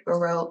what other people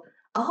wrote.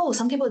 Oh,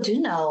 some people do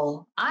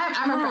know.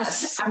 I'm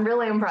impressed. Yes. I'm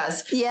really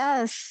impressed.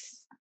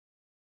 Yes.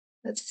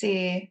 Let's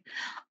see.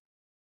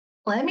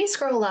 Let me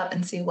scroll up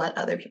and see what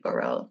other people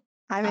wrote.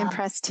 I'm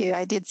impressed too.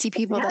 I did see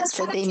people Yeah, that it's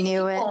said they 22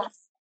 knew it. people. So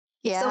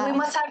we Yeah.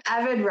 must have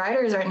avid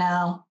writers right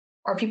now,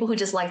 or people who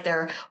just like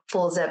their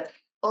full zip.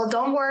 Well,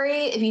 don't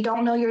worry if you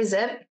don't know your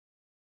zip.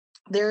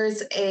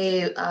 There's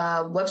a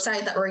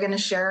website that we're going to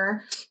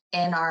share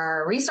in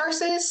our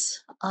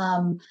resources,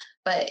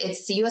 but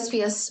it's the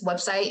USPS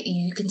website.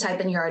 You can type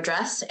in your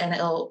address and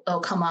it'll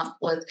come up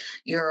with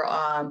your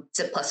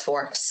zip plus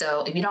 4.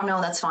 So if you don't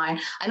know, that's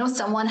fine. I know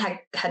someone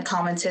had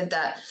commented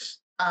that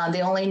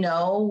they only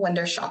know when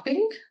they're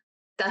shopping.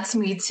 That's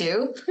me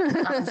too.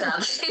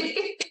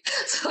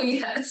 So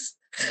yes,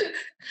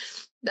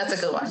 that's a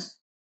good one.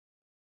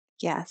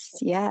 Yes.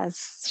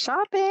 Yes.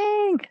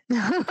 Shopping.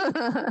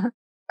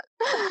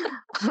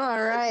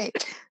 All right.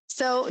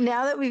 So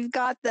now that we've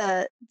got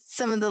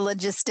some of the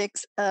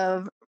logistics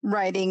of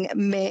writing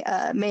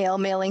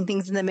mailing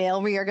things in the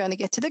mail, we are going to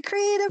get to the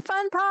creative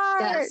fun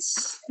part.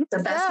 Yes, the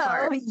best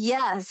part.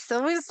 Yes. So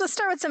let's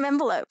start with some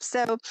envelopes.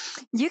 So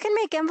you can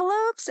make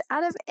envelopes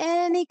out of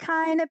any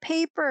kind of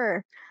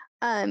paper.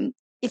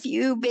 If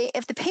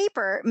the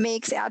paper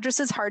makes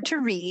addresses hard to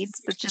read,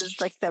 such as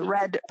like the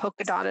red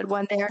polka dotted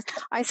one there,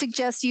 I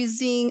suggest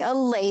using a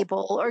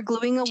label or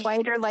gluing a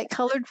white or light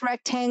colored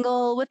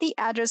rectangle with the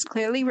address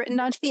clearly written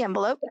onto the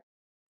envelope.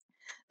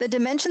 The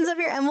dimensions of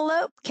your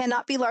envelope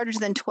cannot be larger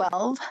than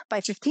 12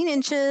 by 15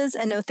 inches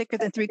and no thicker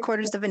than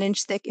 3/4 of an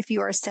inch thick if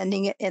you are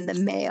sending it in the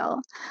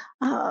mail.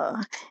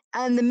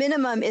 And the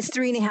minimum is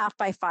 3.5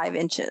 by 5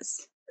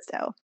 inches.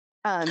 So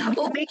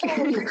someone made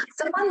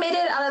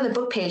it out of the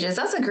book pages.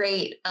 That's a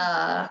great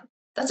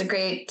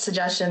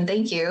suggestion.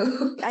 Thank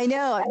you. I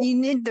know you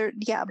need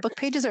book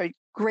pages are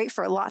great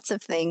for lots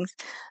of things.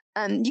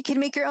 You can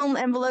make your own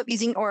envelope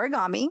using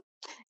origami.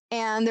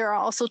 And there are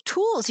also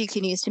tools you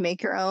can use to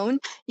make your own.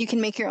 You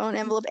can make your own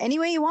envelope any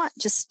way you want.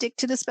 Just stick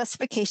to the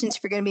specifications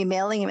if you're going to be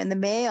mailing them in the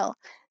mail.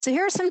 So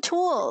here are some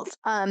tools.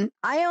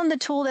 I own the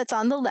tool that's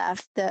on the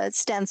left, the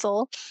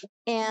stencil.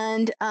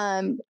 And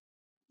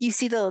you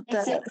see the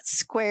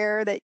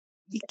square that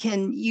you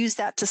can use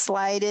that to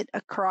slide it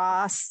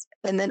across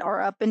and then or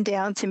up and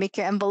down to make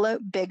your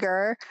envelope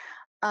bigger.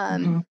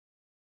 Oh,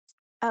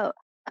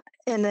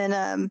 and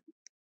then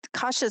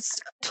Kasha's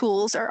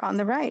tools are on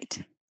the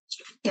right.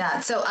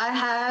 Yeah, so I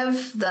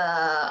have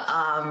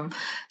the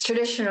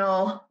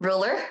traditional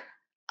ruler.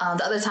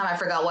 The other time I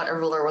forgot what a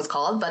ruler was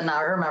called, but now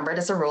I remembered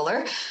it's a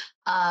ruler.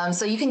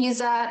 So you can use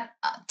that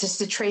just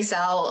to trace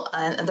out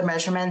the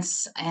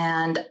measurements.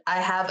 And I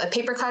have a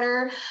paper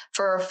cutter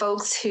for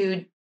folks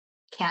who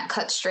can't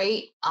cut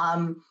straight.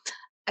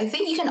 I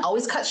think you can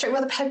always cut straight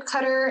with a paper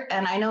cutter,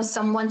 and I know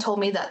someone told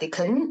me that they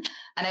couldn't,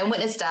 and I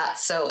witnessed that.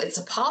 So it's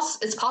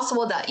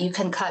possible that you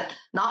can cut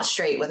not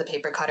straight with a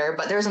paper cutter,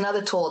 but there's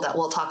another tool that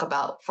we'll talk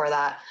about for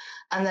that.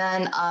 And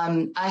then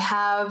I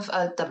have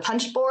the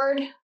punch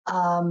board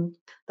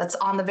that's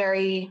on the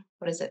very,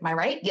 what is it, my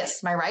right?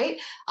 Yes, my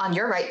right, on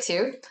your right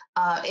too.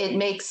 It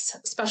makes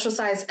special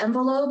size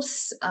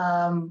envelopes,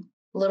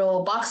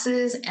 little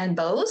boxes, and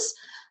bows.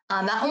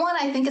 That one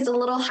I think is a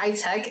little high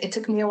tech. It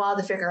took me a while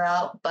to figure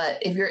out,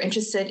 but if you're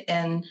interested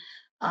in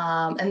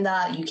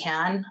that, you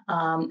can.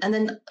 And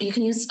then you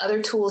can use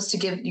other tools to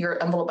give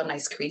your envelope a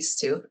nice crease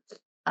too,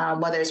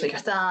 whether it's with your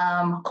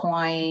thumb,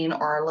 coin,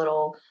 or a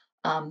little.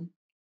 I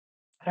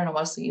don't know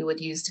what else you would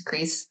use to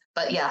crease,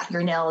 but yeah,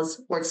 your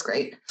nails works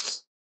great.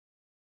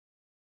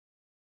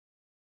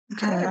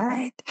 Okay. All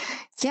right.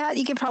 Yeah,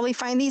 you can probably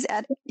find these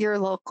at your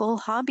local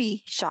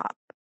hobby shop,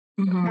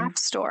 craft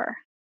store.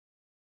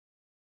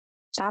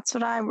 That's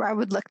what I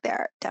would look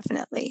there,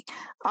 definitely.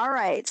 All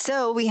right,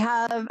 so we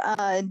have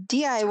a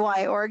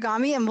DIY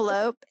origami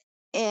envelope,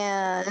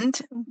 and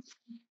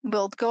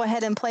we'll go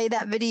ahead and play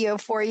that video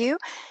for you.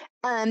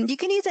 You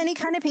can use any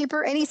kind of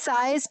paper, any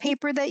size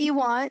paper that you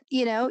want.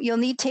 You know, you'll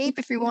need tape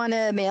if you want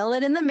to mail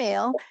it in the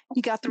mail.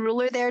 You got the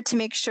ruler there to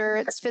make sure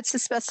it fits the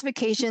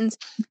specifications.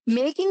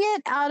 Making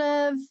it out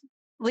of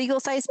legal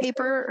size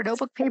paper or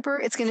notebook paper,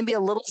 it's going to be a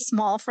little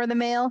small for the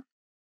mail.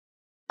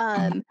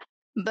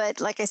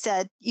 But like I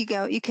said, you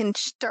can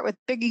start with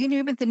big. You can do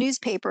it with the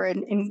newspaper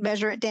and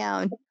measure it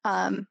down,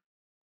 and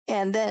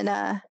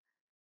then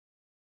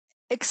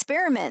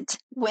experiment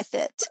with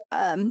it.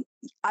 I'm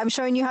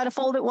showing you how to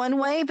fold it one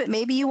way, but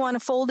maybe you want to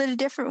fold it a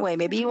different way.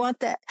 Maybe you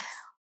want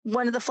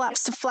one of the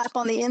flaps to flap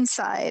on the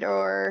inside,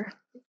 or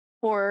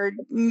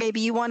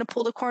maybe you want to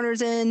pull the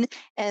corners in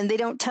and they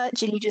don't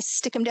touch, and you just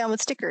stick them down with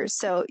stickers.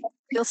 So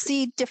you'll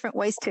see different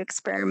ways to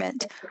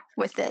experiment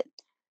with it.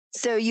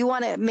 So you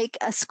want to make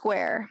a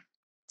square.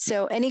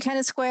 So any kind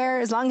of square,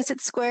 as long as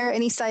it's square,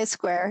 any size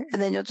square,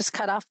 and then you'll just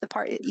cut off the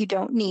part that you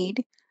don't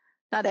need.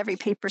 Not every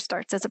paper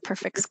starts as a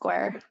perfect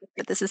square,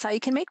 but this is how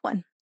you can make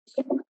one.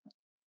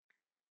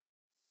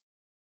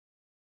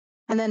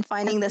 And then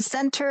finding the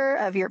center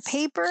of your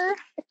paper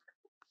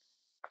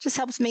Just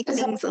helps make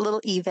things a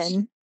little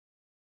even.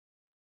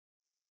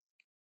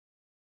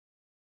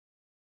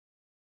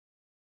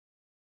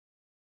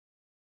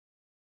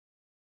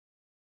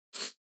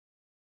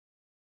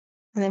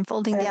 And then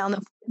folding down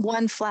the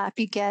one flap,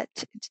 you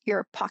get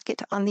your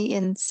pocket on the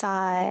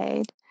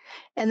inside.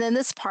 And then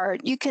this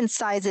part, you can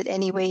size it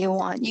any way you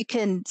want. You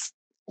can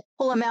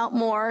pull them out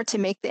more to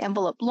make the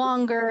envelope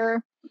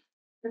longer,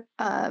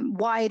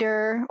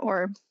 wider,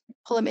 or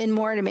pull them in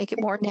more to make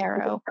it more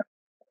narrow.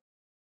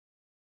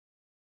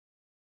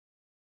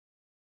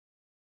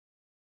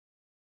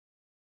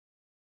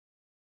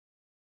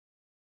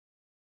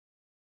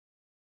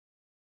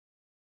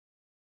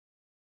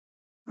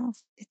 Oh,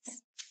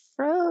 it's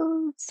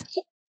froze.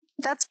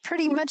 That's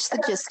pretty much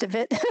the gist of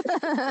it.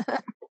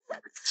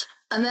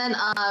 And then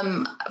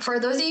for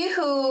those of you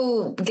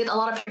who get a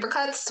lot of paper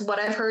cuts, what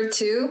I've heard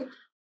too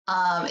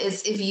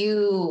is if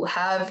you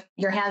have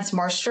your hands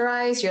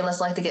moisturized, you're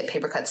less likely to get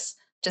paper cuts,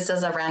 just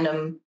as a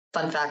random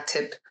fun fact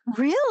tip.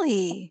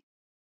 Really?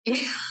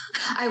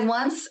 I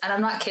once, and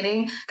I'm not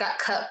kidding, got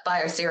cut by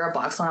a cereal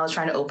box when I was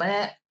trying to open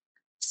it.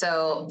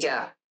 So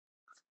yeah,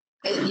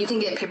 you can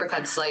get paper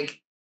cuts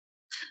like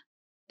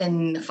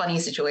in funny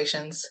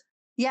situations.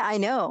 Yeah, I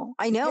know,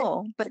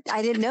 but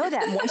I didn't know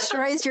that.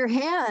 Moisturize your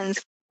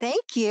hands.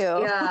 Thank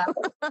you. Yeah,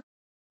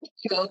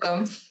 you're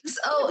welcome.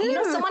 So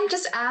someone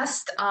just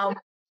asked,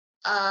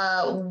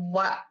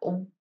 what?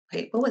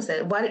 Wait, what was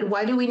it?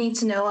 Why do we need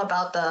to know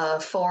about the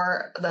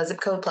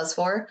zip code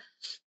 +4?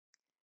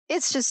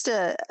 It's just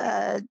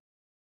a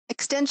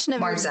extension of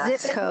More your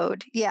exact. zip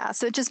code. Yeah,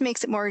 so it just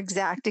makes it more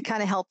exact. It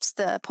kind of helps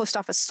the post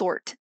office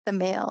sort the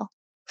mail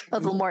a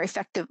little more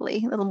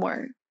effectively, a little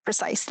more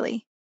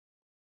precisely.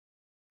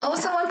 Oh,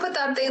 someone put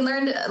that they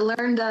learned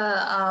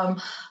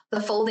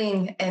the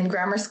folding in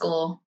grammar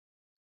school.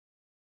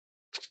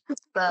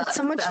 It's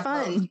so much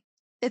fun.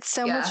 It's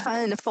so much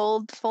fun to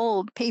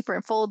fold paper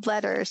and fold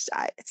letters.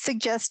 I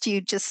suggest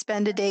you just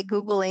spend a day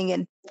Googling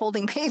and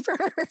folding paper.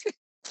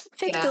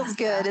 It feels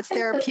good. It's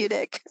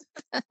therapeutic.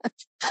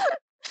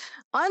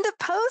 On to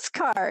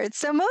postcards.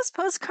 So most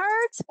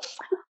postcards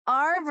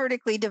are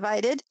vertically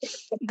divided.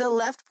 The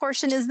left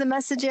portion is the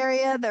message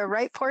area. The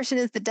right portion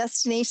is the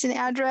destination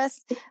address.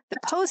 The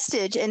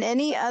postage and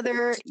any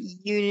other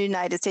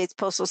United States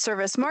Postal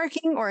Service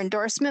marking or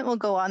endorsement will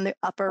go on the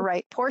upper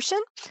right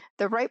portion.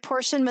 The right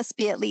portion must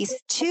be at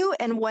least 2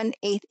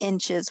 1/8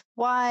 inches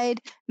wide,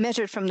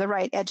 measured from the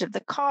right edge of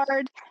the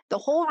card. The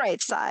whole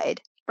right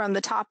side from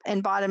the top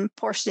and bottom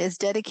portion is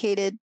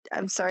dedicated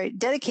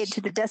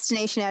to the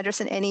destination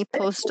address and any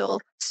postal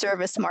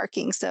service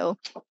marking. So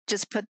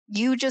just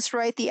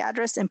write the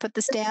address and put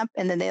the stamp,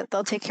 and then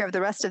they'll take care of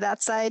the rest of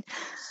that side.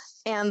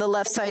 And the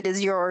left side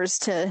is yours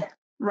to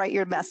write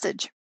your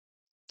message.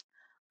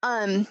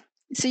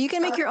 So you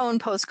can make your own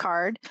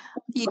postcard.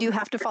 You do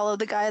have to follow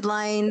the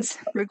guidelines.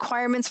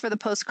 Requirements for the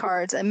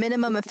postcards: a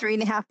minimum of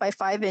 3.5 by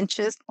 5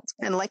 inches,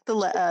 and like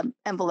the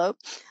envelope,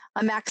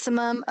 a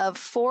maximum of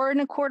 4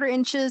 1/4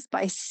 inches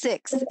by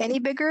 6. Any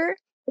bigger,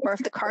 or if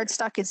the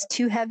cardstock is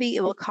too heavy,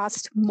 it will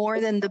cost more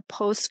than the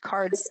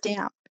postcard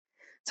stamp.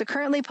 So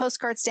currently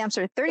postcard stamps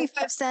are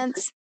 35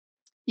 cents.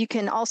 You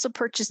can also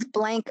purchase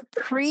blank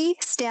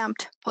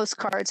pre-stamped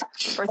postcards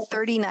for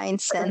 39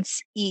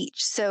 cents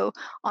each. So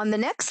on the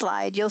next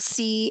slide, you'll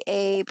see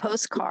a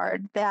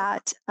postcard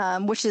that,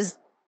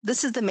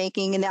 this is the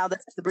making, and now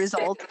this is the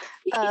result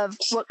of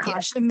what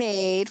Kasha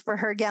made for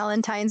her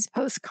Galentine's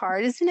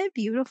postcard. Isn't it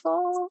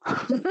beautiful?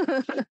 Isn't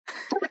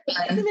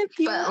it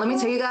beautiful? But let me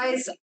tell you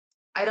guys,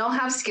 I don't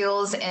have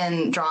skills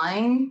in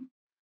drawing.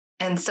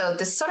 And so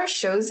this sort of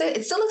shows it.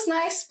 It still looks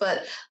nice,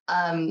 but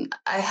I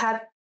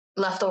had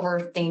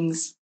leftover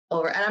things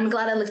over, and I'm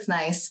glad it looks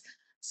nice.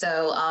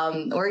 So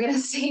we're gonna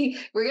see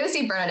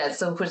Bernadette,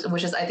 so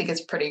which is I think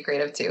is pretty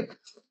creative too.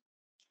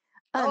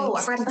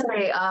 I forgot to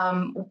say,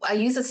 I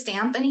use a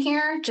stamp in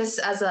here just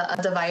as a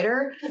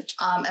divider.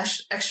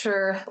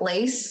 Extra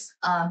lace.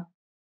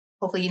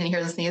 Hopefully you didn't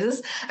hear the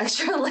sneezes.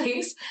 Extra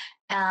lace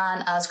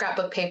and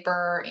scrapbook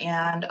paper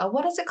and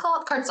what is it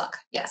called? Cardstock.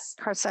 Yes.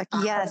 Cardstock.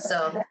 Yes.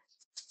 So.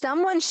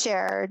 Someone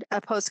shared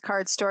a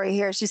postcard story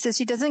here. She says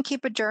she doesn't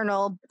keep a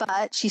journal,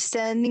 but she's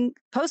sending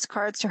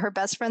postcards to her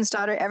best friend's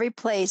daughter every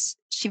place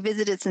she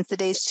visited since the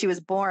day she was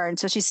born.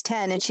 So she's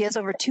 10 and she has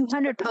over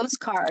 200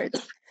 postcards.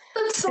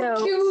 That's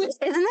so cute.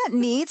 Isn't that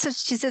neat? So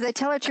she says, I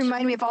tell her to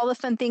remind me of all the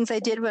fun things I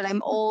did when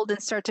I'm old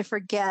and start to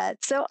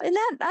forget. So and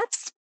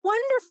that's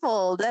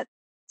wonderful that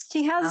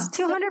she has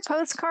 200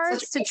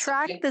 postcards to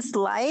track this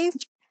life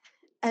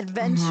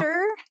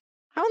adventure.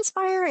 How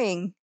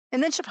inspiring.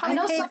 And then she'll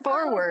probably pay it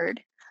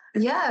forward.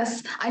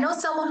 Yes. I know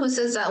someone who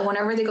says that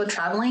whenever they go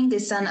traveling, they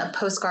send a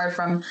postcard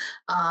from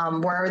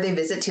wherever they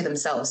visit to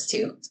themselves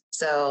too.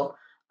 So,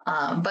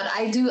 but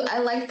I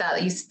like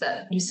that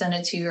you send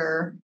it to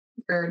your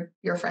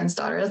friend's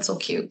daughter. That's so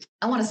cute.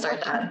 I want to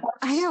start that.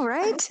 I know,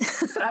 right?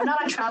 But I'm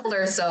not a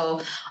traveler,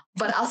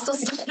 but I'll still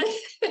start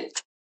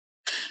it.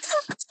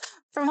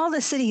 From all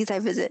the cities I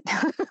visit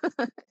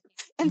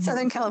in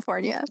Southern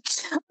California.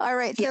 All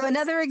right. So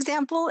another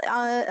example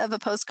of a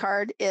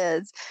postcard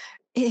is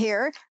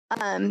here.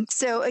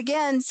 So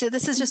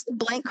this is just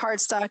blank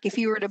cardstock. If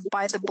you were to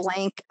buy the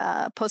blank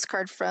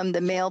postcard from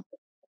the mail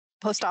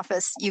post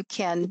office, you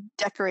can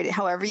decorate it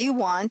however you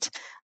want.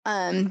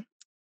 And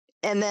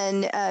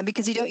then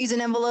because you don't use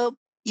an envelope,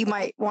 you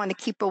might want to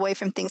keep away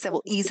from things that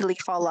will easily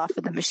fall off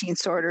of the machine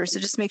sorter. So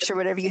just make sure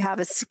whatever you have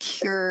is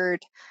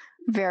secured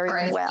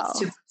very well. It's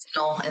too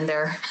personal in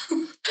there.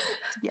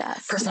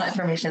 Yes. Personal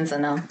information, so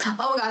no.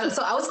 Oh my gosh.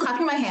 So I was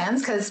clapping my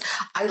hands because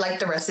I like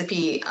the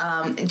recipe.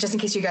 Just in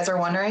case you guys are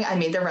wondering, I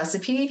made the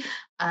recipe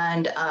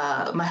and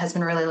my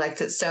husband really liked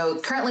it. So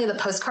currently the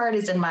postcard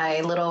is in my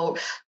little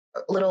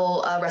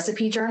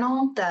recipe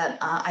journal that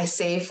I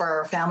save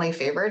for family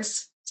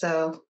favorites.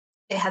 So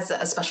it has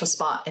a special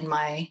spot in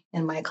my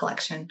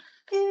collection.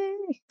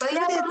 Yay. But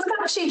yeah, look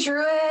how she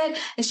drew it,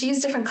 and she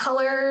used different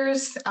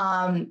colors.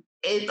 When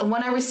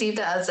I received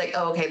it, I was like,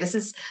 oh, okay, this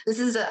is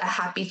a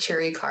happy,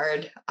 cheery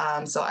card.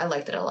 So I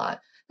liked it a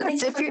lot.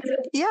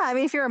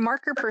 If you're a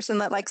marker person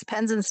that likes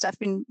pens and stuff,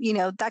 and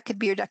that could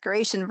be your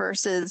decoration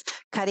versus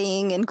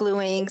cutting and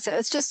gluing. So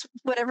it's just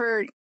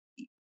whatever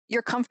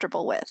you're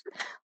comfortable with.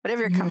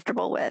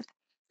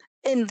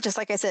 And just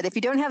like I said, if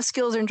you don't have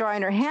skills in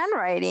drawing or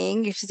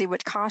handwriting, you should see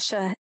what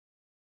Kasha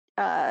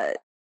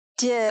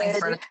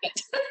did.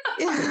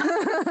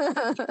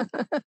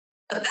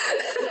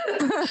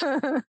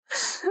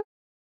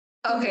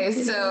 Okay,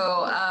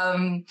 so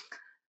I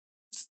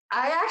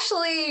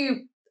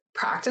actually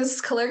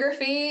practice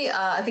calligraphy.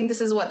 I think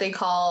this is what they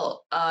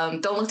call,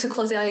 don't look too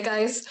closely at it,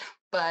 guys,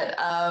 but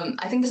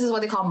I think this is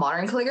what they call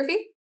modern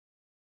calligraphy.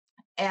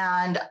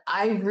 And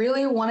I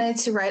really wanted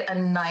to write a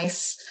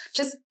nice,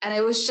 and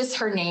it was just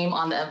her name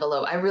on the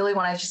envelope. I really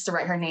wanted just to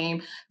write her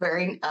name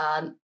very,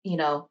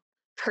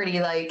 pretty,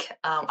 like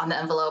on the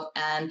envelope.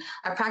 And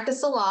I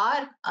practiced a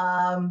lot.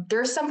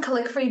 There's some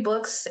calligraphy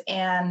books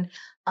and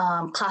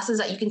classes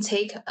that you can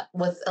take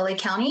with LA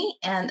County.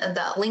 And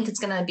that link is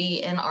going to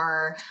be in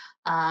our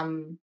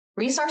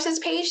resources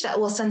page that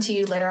we'll send to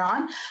you later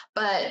on.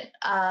 But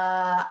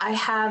I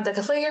have the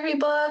calligraphy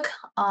book.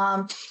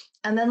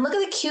 And then look at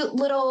the cute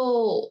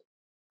little,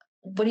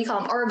 what do you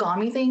call them,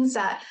 origami things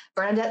that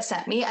Bernadette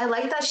sent me. I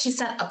like that she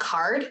sent a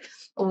card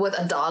with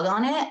a dog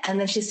on it, and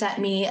then she sent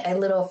me a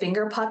little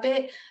finger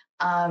puppet.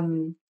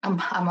 I'm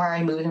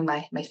already moving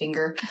my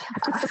finger.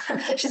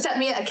 She sent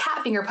me a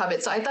cat finger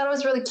puppet, so I thought it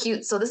was really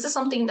cute. So this is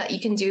something that you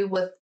can do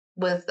with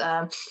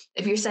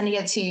if you're sending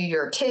it to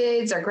your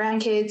kids or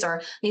grandkids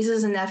or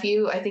nieces and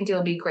nephew. I think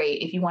it'll be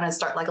great if you want to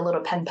start like a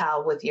little pen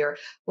pal with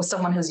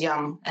someone who's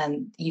young,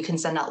 and you can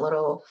send out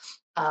little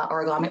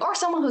origami, or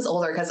someone who's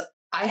older, because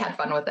I had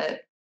fun with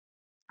it.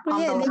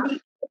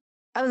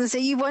 I was gonna say,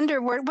 you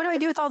wonder what do I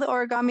do with all the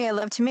origami I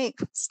love to make?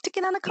 Stick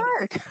it on a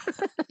card.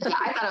 Yeah,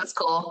 I thought it was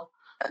cool.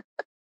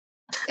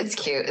 It's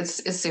cute.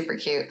 It's super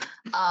cute.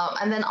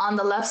 And then on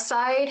the left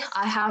side,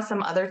 I have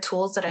some other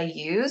tools that I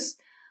use.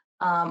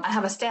 I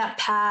have a stamp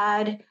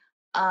pad,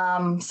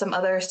 some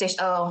other station.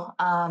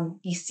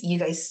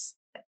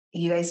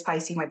 You guys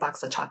probably see my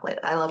box of chocolate.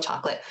 I love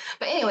chocolate.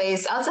 But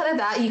anyways, outside of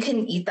that, you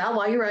can eat that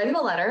while you're writing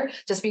a letter.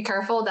 Just be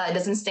careful that it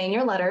doesn't stain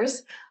your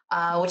letters,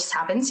 which has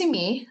happened to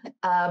me.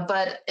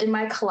 But in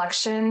my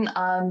collection,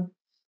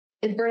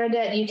 if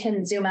Bernadette, you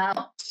can zoom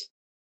out.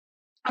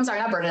 I'm sorry,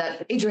 not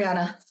Bernadette,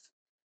 Adriana.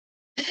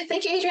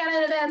 Thank you, Adriana,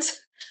 in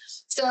advance.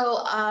 So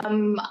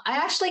I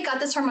actually got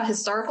this from a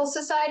historical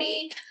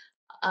society.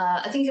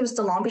 I think it was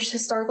the Long Beach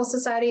Historical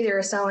Society. They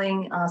were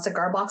selling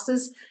cigar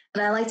boxes.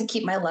 And I like to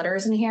keep my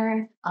letters in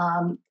here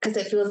because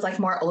it feels like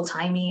more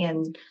old-timey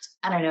and,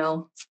 I don't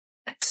know,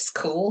 it's just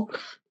cool.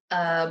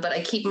 But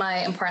I keep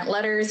my important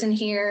letters in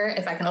here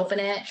if I can open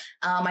it.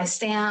 My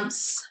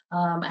stamps.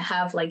 I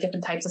have like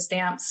different types of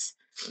stamps.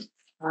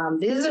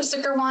 These are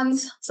sticker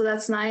ones, so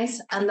that's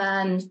nice. And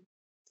then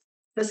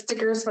the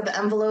stickers for the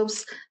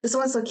envelopes. This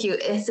one's so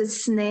cute. It's a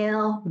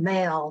snail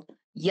mail.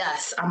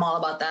 Yes, I'm all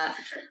about that.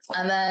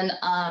 And then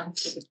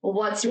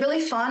what's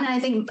really fun, and I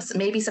think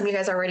maybe some of you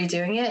guys are already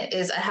doing it,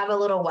 is I have a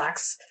little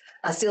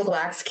sealed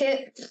wax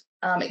kit.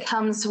 It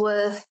comes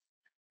with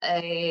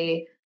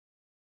a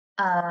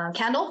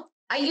candle.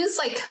 I use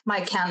like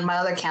my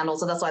other candle,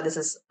 so that's why this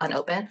is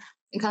unopened.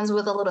 It comes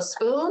with a little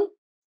spoon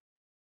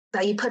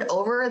that you put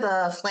over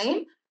the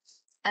flame.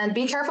 And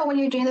be careful when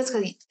you're doing this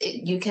because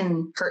you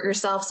can hurt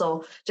yourself.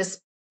 So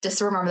just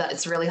remember that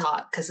it's really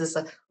hot because it's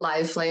a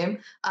live flame.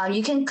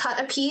 You can cut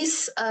a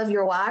piece of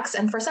your wax.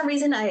 And for some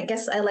reason, I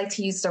guess I like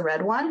to use the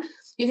red one.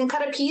 You can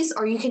cut a piece,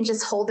 or you can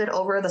just hold it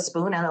over the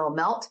spoon and it'll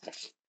melt.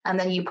 And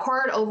then you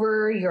pour it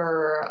over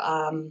your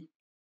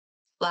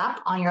flap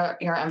on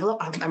your envelope.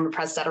 I'm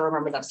impressed that I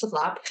remember that's the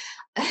flap.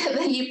 And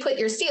then you put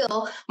your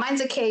seal.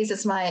 Mine's a K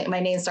since my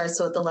name starts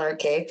with the letter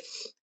K.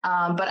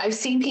 But I've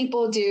seen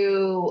people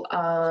do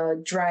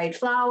dried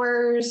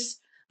flowers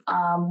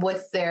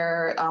with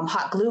their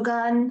hot glue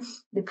gun.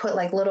 They put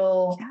like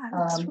little. Yeah,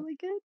 that's really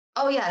good.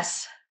 Oh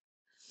yes.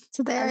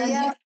 So there,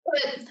 yeah.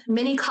 Put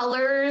mini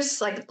colors,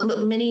 like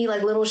mini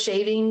like little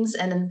shavings,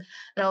 and then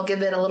it'll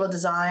give it a little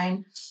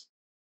design.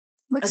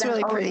 Looks really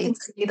You pretty. can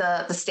see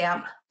the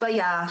stamp. But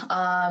yeah,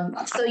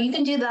 so you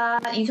can do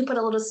that. You can put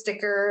a little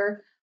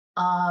sticker.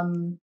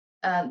 Um,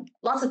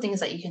 Lots of things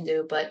that you can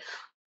do. But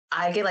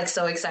I get like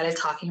so excited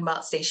talking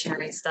about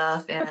stationery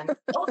stuff. And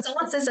oh,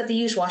 someone says that they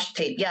use washi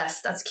tape.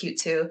 Yes, that's cute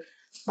too.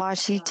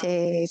 Washi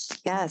tape.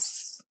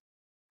 Yes.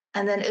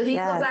 And then if you go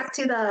Yes. back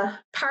to the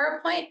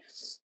PowerPoint,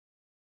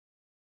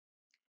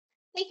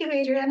 thank you,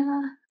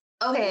 Adriana.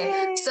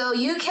 Okay, Yay. so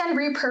you can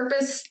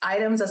repurpose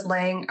items that's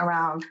laying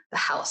around the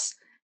house.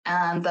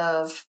 And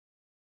the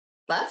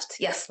left,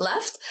 yes,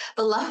 left,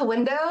 the left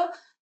window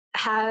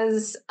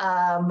has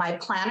my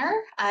planner.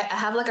 I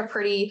have like a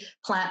pretty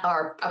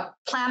or a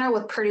planner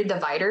with pretty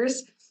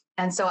dividers.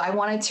 And so I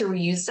wanted to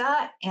reuse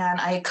that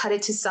and I cut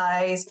it to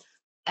size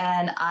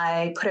and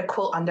I put a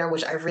quote under,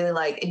 which I really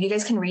like. If you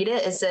guys can read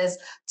it, it says,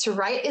 "To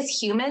write is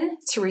human,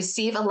 to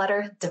receive a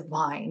letter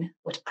divine,"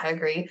 which I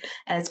agree.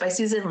 And it's by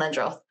Susan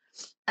Lindroth.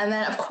 And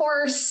then, of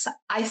course,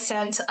 I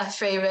sent a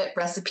favorite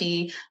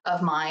recipe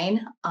of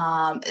mine.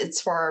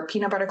 It's for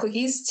peanut butter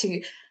cookies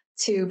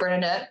to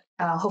Bernadette.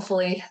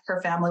 Hopefully,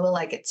 her family will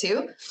like it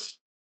too.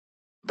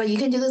 But you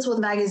can do this with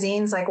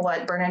magazines, like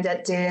what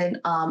Bernadette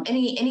did.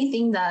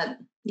 Anything that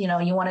you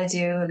want to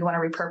do, you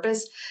want to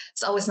repurpose.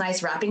 It's always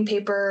nice wrapping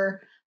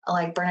paper,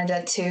 like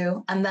Bernadette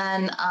too. And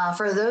then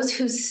for those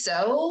who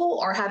sew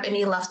or have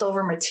any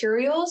leftover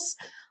materials,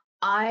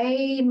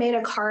 I made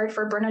a card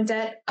for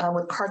Bernadette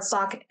with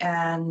cardstock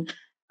and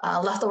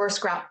leftover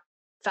scrap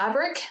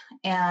fabric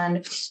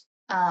and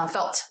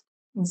felt.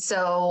 And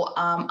so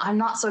I'm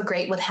not so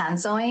great with hand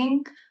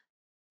sewing.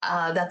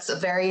 That's a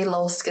very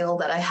low skill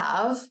that I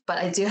have, but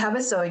I do have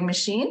a sewing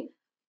machine.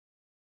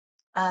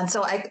 And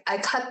so I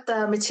cut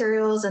the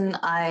materials and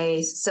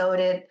I sewed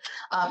it.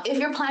 If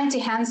you're planning to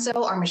hand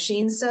sew or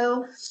machine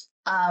sew,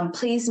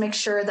 please make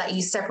sure that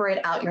you separate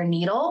out your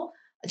needle.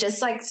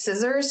 Just like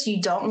scissors,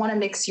 you don't want to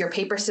mix your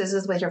paper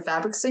scissors with your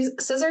fabric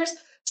scissors.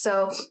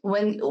 So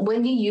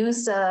when you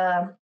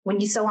sew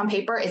on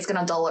paper, it's going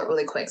to dull it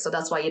really quick. So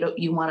that's why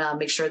you want to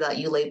make sure that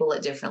you label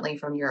it differently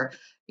from your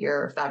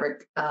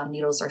fabric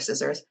needles or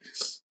scissors.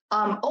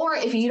 Or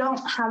if you don't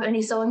have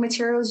any sewing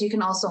materials, you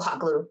can also hot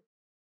glue.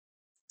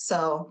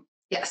 So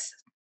yes.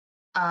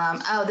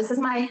 This is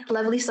my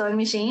lovely sewing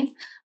machine.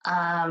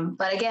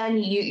 But again,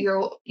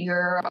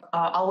 you're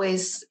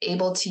always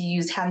able to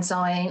use hand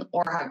sewing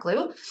or hot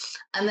glue.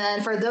 And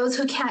then for those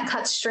who can't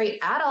cut straight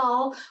at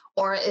all,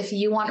 or if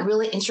you want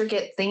really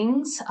intricate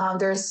things,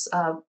 there's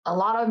a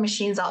lot of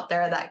machines out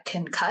there that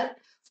can cut.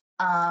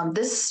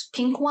 This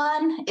pink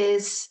one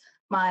is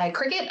my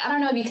Cricut. I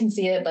don't know if you can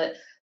see it, but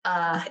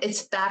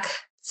it's back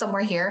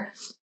somewhere here.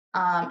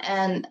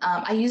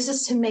 I use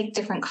this to make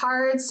different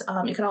cards.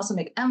 You can also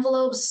make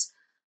envelopes.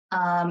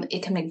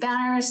 It can make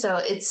banners. So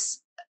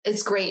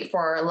it's great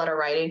for letter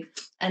writing.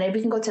 And if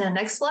we can go to the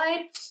next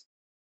slide,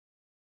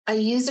 I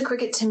used the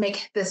Cricut to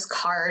make this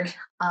card.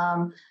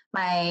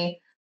 My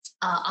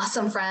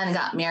awesome friend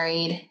got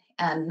married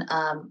and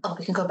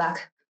we can go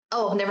back.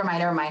 Oh, never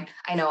mind.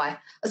 I know why.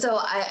 So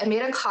I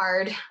made a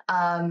card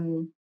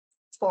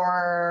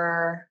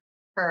for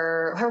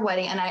her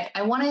wedding, and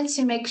I wanted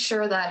to make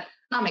sure that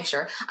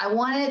I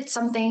wanted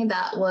something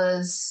that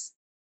was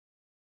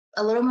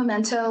a little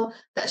memento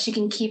that she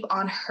can keep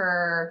on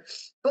her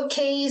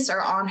bookcase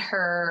or on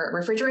her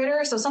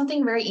refrigerator. So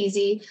something very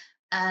easy.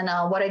 And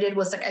what I did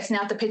was like I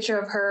snapped a picture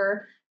of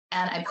her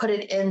and I put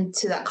it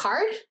into that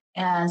card.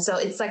 And so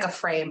it's like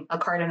a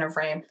card in a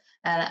frame.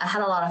 And I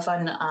had a lot of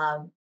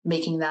fun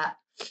making that.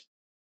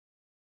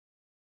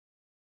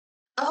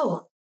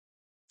 Oh,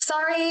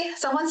 sorry.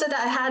 Someone said that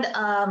I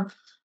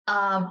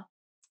had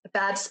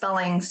bad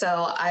spelling. So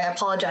I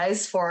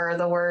apologize for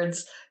the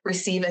words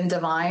receive and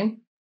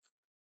divine.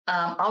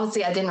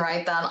 Obviously, I didn't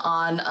write that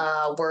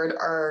on Word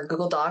or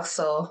Google Docs.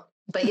 So,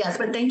 but yes,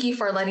 but thank you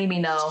for letting me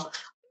know.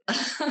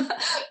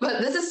 But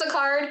this is the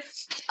card.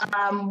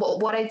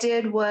 What I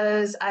did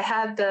was I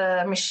had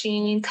the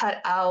machine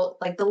cut out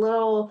like the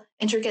little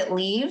intricate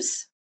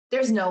leaves.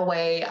 There's no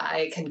way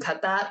I can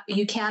cut that.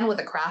 You can with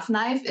a craft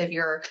knife if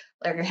your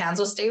hands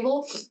were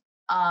stable.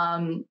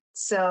 And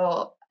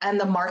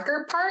the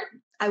marker part,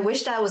 I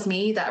wish that was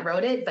me that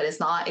wrote it, but it's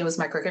not. It was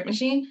my Cricut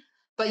machine.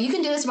 But you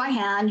can do this by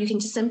hand. You can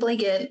just simply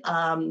get,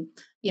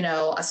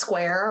 a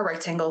square or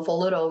rectangle,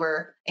 fold it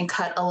over, and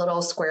cut a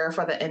little square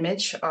for the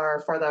image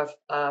or for the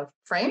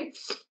frame.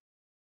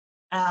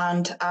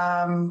 And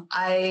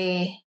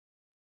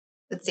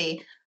let's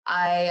see,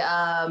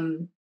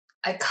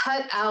 I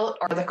cut out,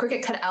 or the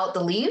Cricut cut out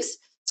the leaves.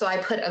 So I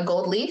put a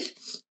gold leaf,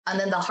 and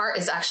then the heart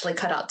is actually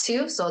cut out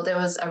too. So there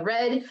was a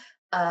red,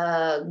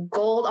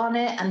 gold on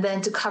it, and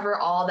then to cover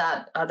all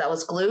that that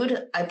was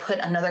glued, I put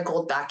another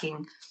gold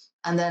backing,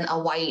 and then a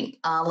white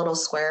little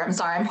square. I'm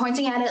sorry, I'm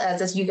pointing at it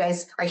as if you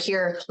guys are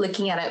here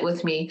looking at it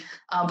with me,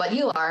 but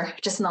you are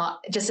just in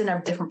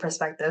a different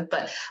perspective.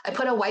 But I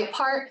put a white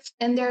part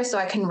in there so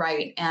I can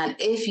write. And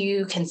if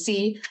you can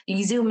see,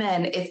 you zoom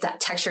in, it's that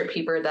textured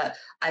paper that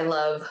I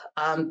love.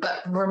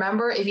 But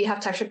remember, if you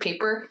have textured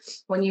paper,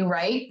 when you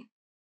write,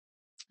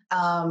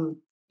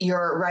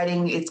 your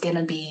writing is going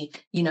to be,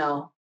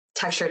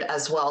 textured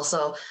as well.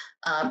 So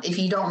if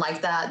you don't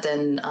like that,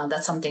 then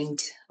that's something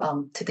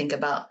to think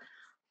about.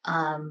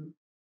 Um,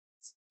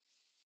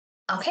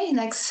 okay,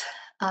 next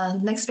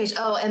page.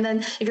 Oh, and then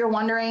if you're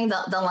wondering,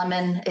 the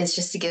lemon is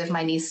just to give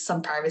my niece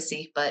some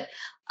privacy, but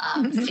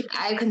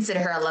I consider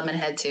her a lemon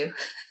head too.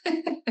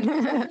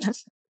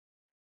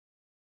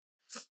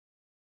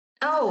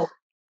 Oh,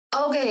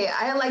 okay.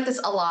 I like this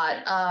a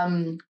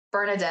lot.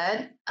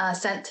 Bernadette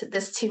sent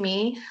this to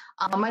me.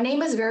 My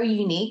name is very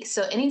unique.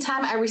 So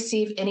anytime I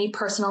receive any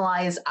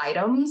personalized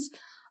items,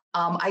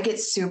 I get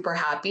super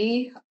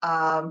happy.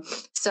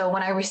 So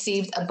when I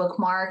received a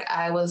bookmark,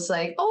 I was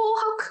like, "Oh,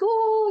 how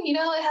cool!" You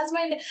know, it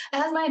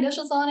has my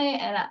initials on it,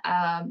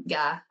 and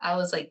yeah, I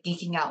was like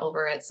geeking out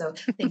over it. So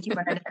thank you,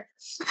 Bernadette.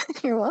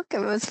 You're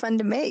welcome. It was fun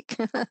to make.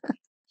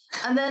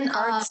 And then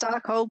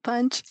Cardstock, hole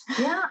punch.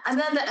 yeah, and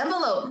then the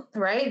envelope,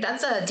 right?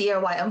 That's a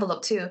DIY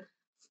envelope too.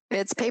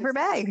 It's paper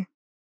bag.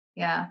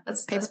 Yeah,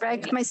 paper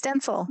bag for my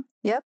stencil.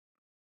 Yep,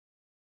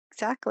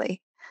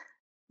 exactly.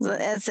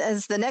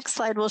 As the next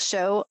slide will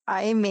show,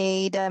 I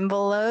made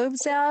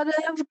envelopes out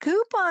of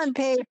coupon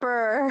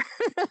paper.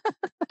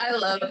 I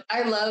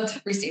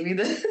loved receiving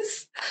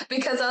this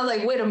because I was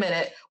like, wait a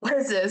minute, what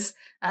is this?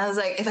 And I was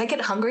like, if I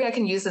get hungry, I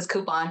can use this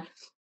coupon.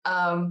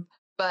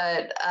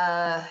 But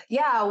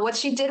yeah, what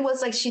she did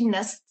was like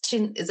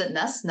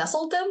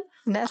nestled them?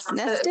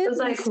 Nested? It was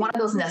like one of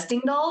those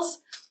nesting dolls.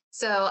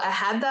 So I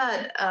had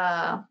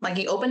that, like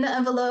you open the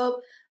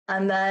envelope,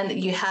 and then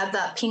you had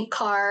that pink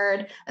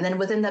card, and then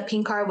within that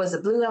pink card was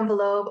a blue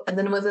envelope, and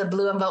then with the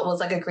blue envelope was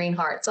like a green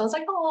heart. So I was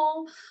like,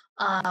 oh.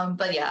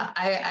 But yeah,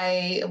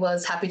 I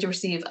was happy to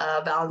receive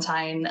a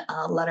Valentine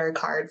letter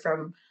card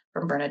from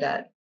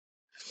Bernadette.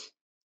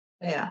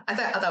 Yeah, I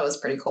thought it was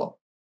pretty cool.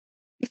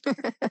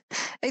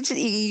 You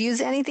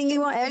use anything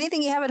you want,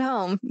 anything you have at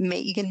home.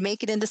 You can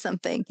make it into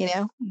something. You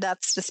know,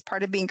 that's just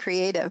part of being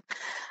creative.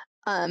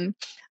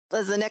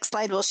 As the next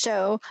slide will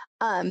show,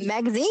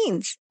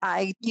 magazines.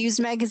 I use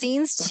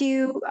magazines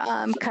to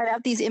cut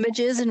out these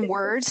images and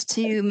words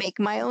to make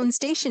my own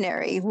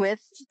stationery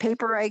with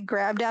paper I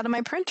grabbed out of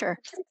my printer.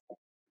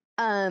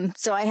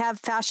 So I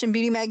have Fashion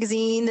Beauty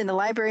magazine and the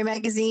Library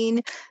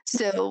magazine.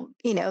 So,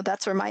 you know,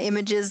 that's where my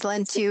images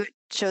lend to. It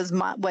shows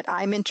what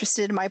I'm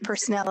interested in, my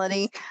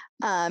personality.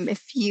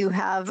 If you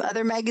have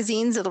other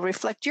magazines, it'll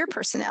reflect your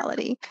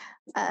personality.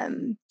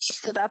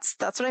 So that's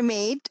what I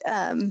made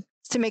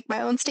to make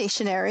my own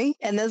stationery.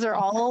 And those are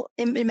all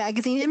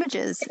magazine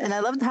images. And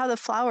I love how the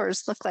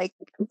flowers look like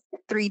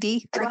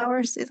 3D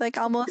flowers. It's like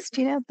almost,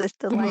 you know,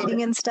 the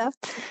lighting and stuff.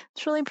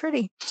 It's really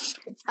pretty.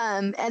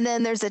 And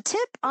then there's a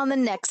tip on the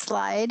next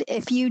slide.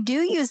 If you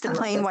do use the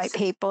plain white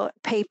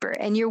paper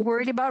and you're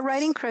worried about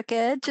writing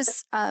crooked,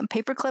 just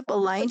paperclip a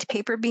lined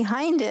paper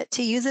behind it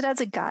to use it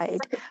as a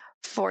guide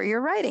for your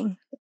writing.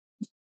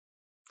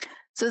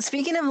 So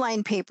speaking of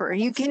lined paper,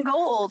 you can go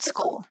old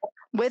school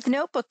with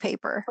notebook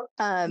paper.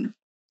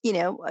 You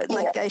know,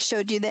 like I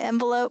showed you the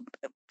envelope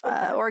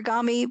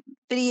origami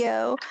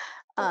video,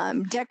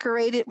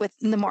 decorate it with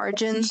the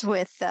margins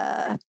with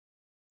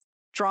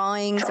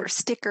drawings or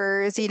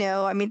stickers. You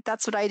know, I mean,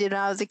 that's what I did when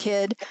I was a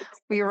kid.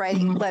 We were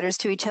writing letters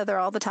to each other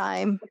all the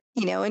time,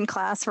 you know, in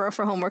class or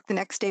for homework the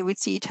next day, we'd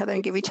see each other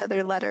and give each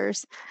other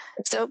letters.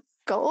 So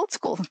go old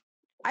school.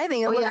 I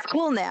think it looks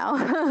cool now.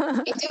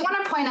 I do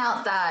want to point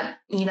out that,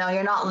 you know,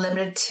 you're not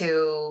limited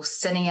to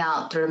sending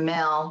out through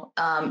mail.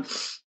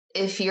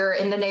 If you're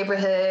in the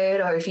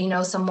neighborhood or if you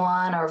know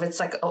someone or if it's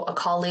like a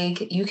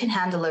colleague, you can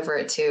hand deliver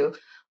it to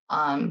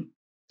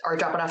or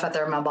drop it off at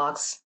their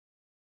mailbox.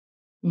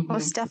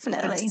 Most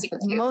definitely.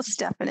 Most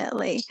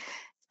definitely.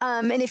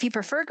 And if you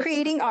prefer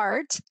creating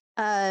art,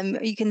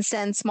 you can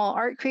send small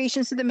art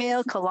creations to the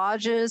mail,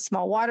 collages,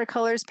 small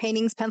watercolors,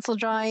 paintings, pencil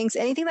drawings,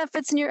 anything that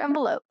fits in your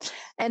envelope.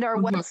 And our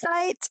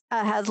website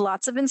has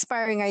lots of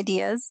inspiring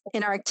ideas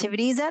in our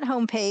activities at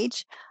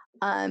homepage.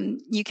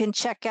 You can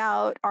check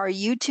out our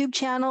YouTube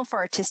channel for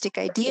artistic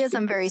ideas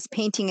on various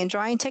painting and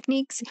drawing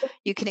techniques.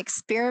 You can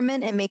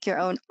experiment and make your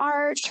own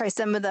art, try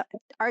some of the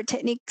art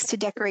techniques to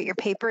decorate your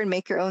paper and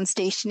make your own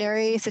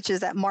stationery, such as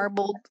that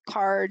marbled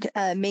card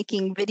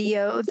making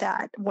video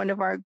that one of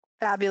our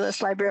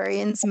fabulous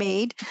librarians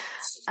made.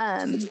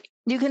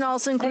 You can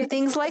also include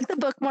things like the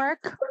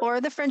bookmark or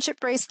the friendship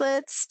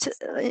bracelets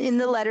in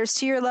the letters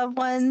to your loved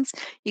ones.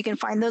 You can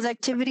find those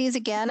activities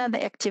again on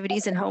the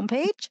activities and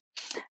homepage.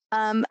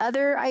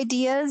 Other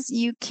ideas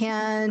you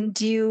can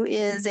do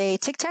is a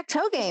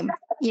tic-tac-toe game.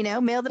 You know,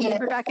 mail the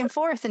paper back and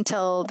forth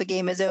until the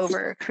game is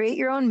over. Create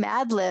your own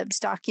Mad Libs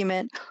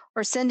document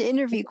or send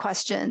interview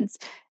questions.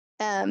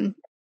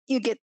 You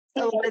get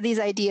a lot of these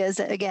ideas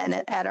again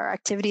at our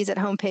activities at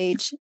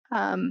homepage.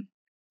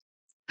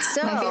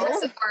 So my favorite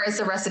so far is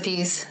the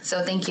recipes.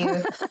 So thank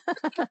you.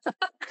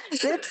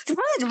 It's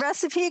fun.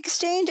 Recipe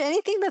exchange,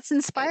 anything that's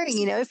inspiring.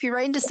 You know, if you're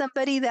writing to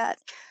somebody that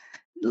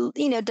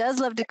does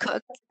love to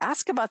cook,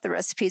 ask about the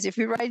recipes. If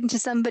you're writing to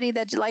somebody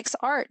that likes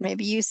art,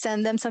 maybe you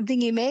send them something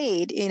you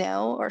made,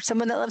 or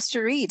someone that loves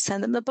to read,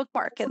 send them the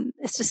bookmark. And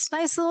it's just a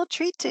nice little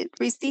treat to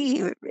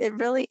receive. It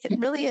really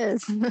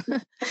is.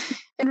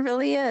 It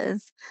really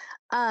is.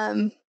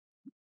 I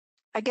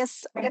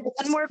guess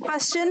one more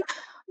question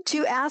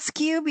to ask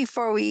you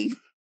before we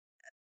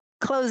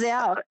close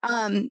out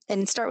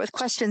and start with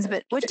questions.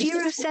 But what do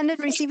you send and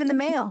receive in the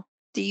mail?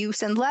 Do you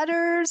send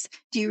letters?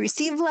 Do you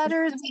receive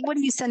letters? What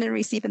do you send and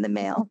receive in the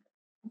mail?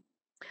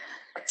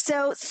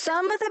 So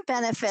some of the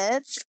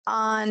benefits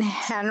on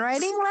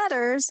handwriting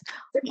letters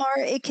are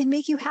it can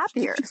make you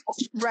happier.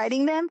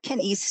 Writing them can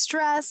ease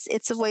stress.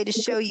 It's a way to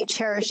show you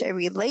cherish a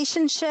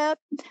relationship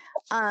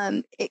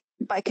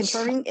by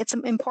confirming its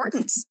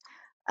importance.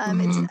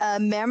 It's a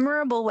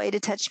memorable way to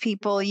touch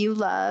people you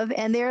love,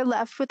 and they're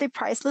left with a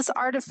priceless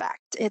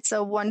artifact. It's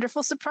a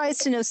wonderful surprise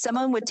to know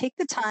someone would take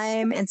the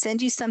time and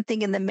send you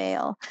something in the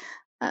mail.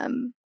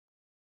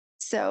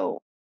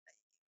 So,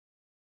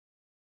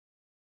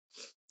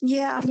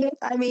 yeah,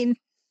 I mean,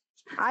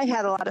 I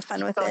had a lot of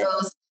fun with it.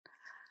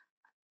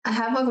 I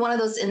have one of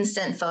those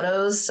instant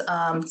photos.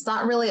 It's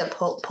not really a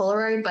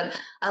Polaroid, but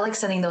I like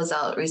sending those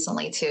out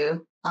recently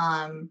too.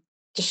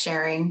 Just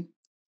sharing.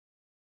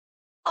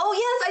 Oh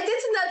yes, I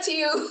did send that to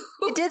you.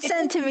 You did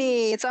send to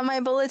me. It's on my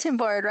bulletin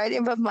board right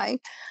above my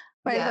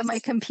above my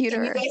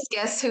computer. Can you guys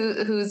guess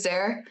who's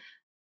there?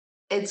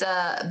 It's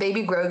a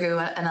baby Grogu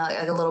and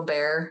a little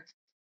bear.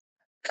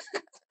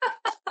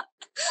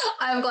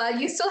 I'm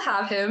glad you still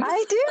have him.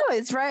 I do.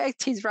 It's right.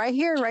 He's right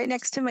here, right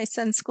next to my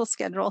son's school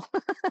schedule.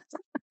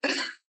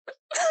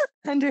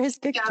 Under his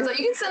picture. Yeah, so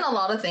you can send a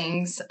lot of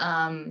things.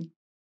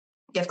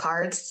 Gift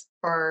cards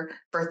for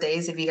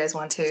birthdays if you guys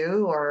want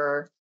to,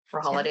 or for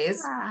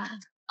holidays. Yeah.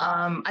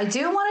 I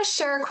do want to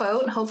share a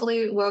quote.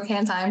 Hopefully we're okay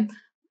in time.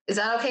 Is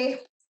that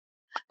okay,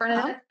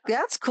 Bernadette?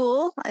 That's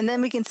cool. And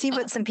then we can see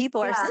what some people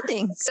are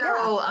sending.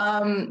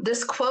 So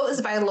this quote is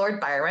by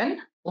Lord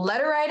Byron.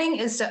 Letter writing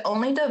is the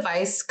only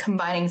device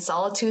combining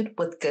solitude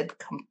with good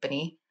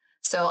company.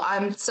 So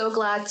I'm so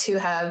glad to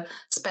have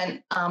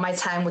spent my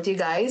time with you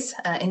guys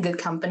in good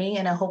company.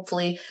 And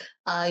hopefully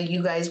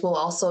you guys will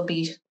also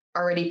be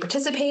already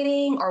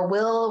participating or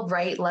will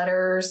write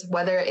letters,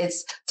 whether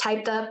it's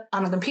typed up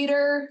on a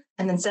computer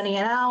and then sending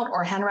it out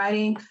or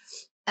handwriting.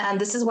 And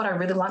this is what I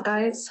really want,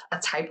 guys, a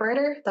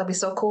typewriter. That'd be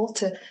so cool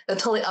to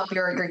totally up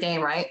your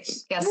game, right?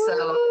 Yes. Woo!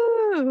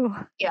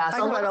 So yeah,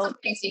 so lots of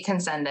things you can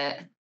send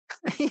it.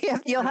 Yeah,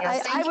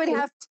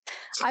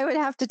 I would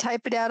have to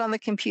type it out on the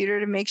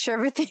computer to make sure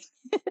everything,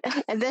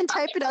 and then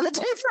type it on the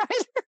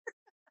typewriter.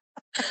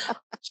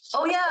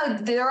 Oh yeah,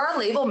 there are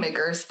label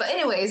makers. But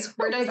anyways,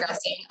 we're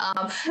digressing.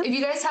 If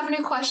you guys have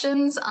any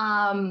questions,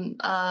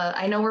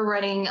 I know we're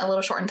running a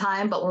little short in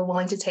time, but we're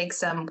willing to take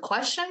some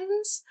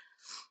questions.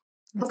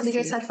 Hopefully you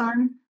guys had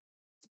fun.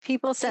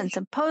 People send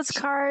some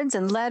postcards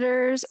and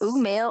letters. Ooh,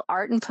 mail,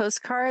 art, and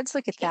postcards.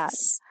 Look at that.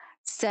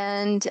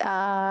 Send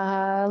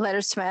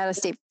letters to my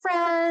out-of-state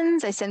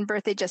friends. I send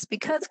birthday just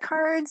because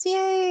cards.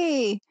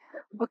 Yay!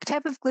 What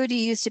type of glue do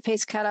you use to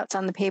paste cutouts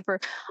on the paper?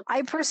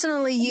 I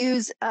personally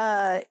use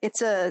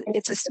it's a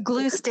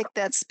glue stick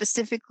that's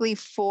specifically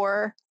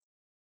for.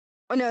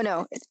 Oh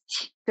no!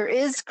 There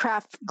is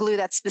craft glue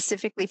that's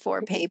specifically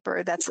for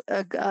paper. That's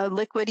a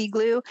liquidy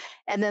glue,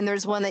 and then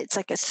there's one that's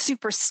like a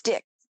super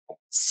stick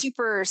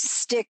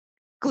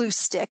glue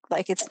stick.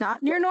 Like it's not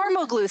your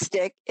normal glue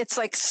stick. It's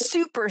like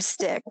super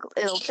stick.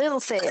 It'll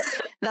say it.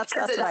 That's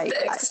right.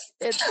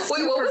 Wait, what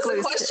was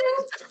the question?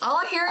 All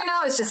I hear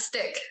now is just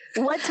stick.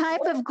 What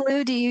type of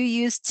glue do you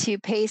use to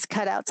paste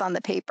cutouts on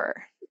the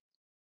paper?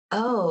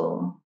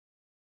 Oh.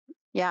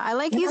 Yeah, I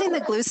like using the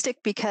glue stick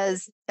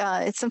because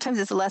sometimes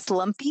it's less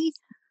lumpy.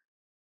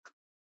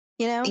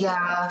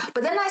 Yeah,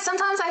 but then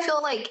sometimes I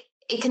feel like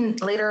it can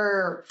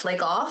later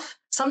flake off.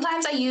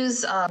 Sometimes I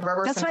use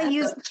rubber. That's why I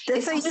use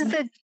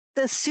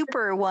the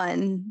super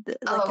one.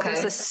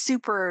 Okay. The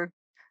super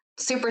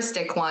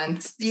stick one.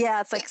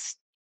 Yeah, it's like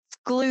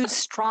glued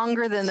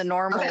stronger than the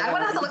normal. Okay, I'm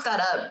gonna have to look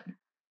that up.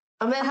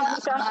 And then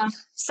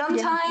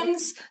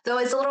sometimes, though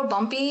it's a little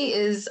bumpy,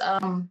 is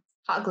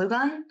hot glue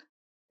gun,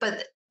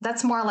 but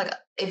that's more like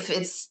if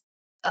it's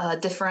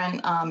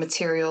different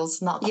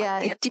materials. Not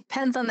it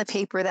depends on the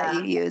paper that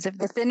you use. If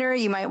it's thinner,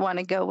 you might want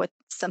to go with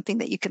something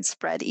that you can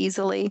spread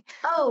easily.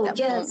 Oh, that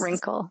won't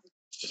wrinkle.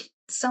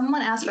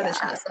 Someone asked for the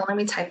chat, so let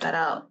me type that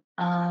out.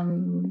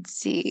 Let's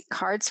see,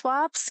 card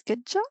swaps.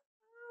 Good job.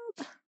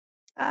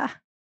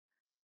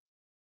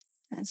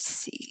 Let's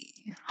see,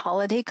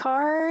 holiday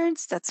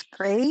cards. That's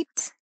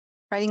great.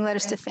 Writing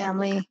letters to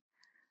family.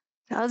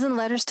 1,000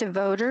 letters to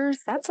voters.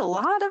 That's a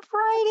lot of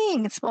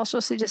writing. It's also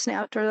just an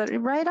outdoor letter.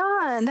 Right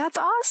on. That's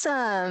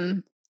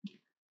awesome.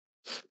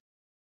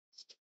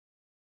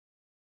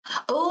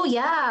 Oh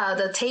yeah,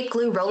 the tape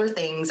glue roller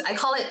things. I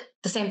call it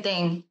the same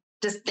thing,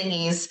 just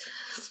thingies.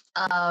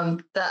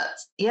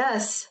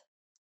 Yes.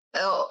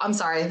 oh, I'm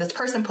sorry, this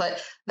person put,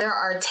 there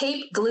are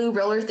tape, glue,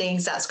 roller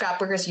things that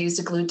scrapbookers use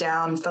to glue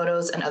down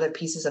photos and other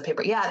pieces of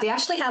paper. Yeah, they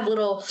actually have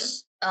little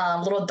It's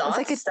like a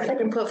dots that you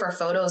can put for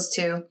photos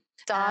too. And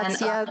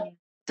dots, yeah,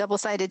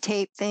 double-sided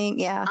tape thing,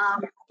 yeah.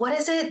 what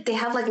is it? They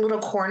have like little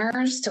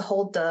corners to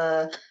hold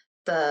the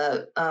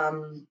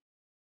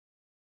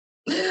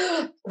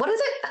what is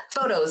it?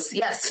 Photos.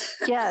 Yes.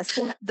 Yes,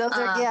 those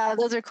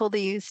are cool to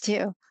use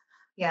too.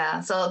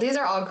 Yeah, so these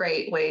are all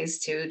great ways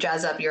to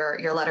jazz up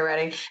your letter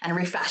writing and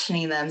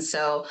refashioning them.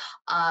 So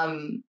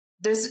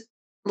there's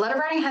letter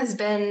writing has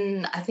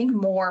been, I think,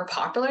 more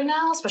popular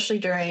now, especially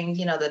during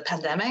the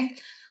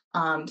pandemic.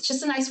 It's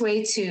just a nice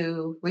way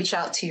to reach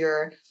out to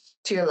your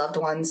loved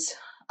ones.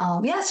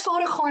 Yes,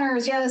 photo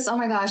corners. Yes. Oh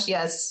my gosh.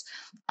 Yes.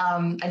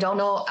 I don't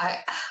know.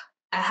 I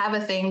have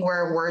a thing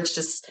where words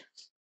just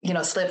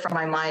slip from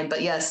my mind,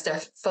 but yes,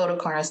 they're photo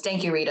corners.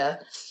 Thank you, Rita.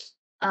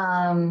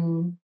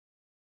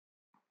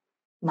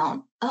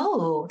 Mountain.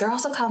 Oh, they're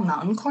also called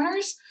mountain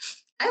corners.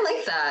 I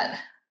like that.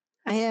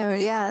 I know,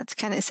 yeah,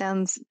 it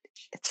sounds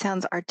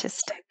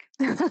artistic.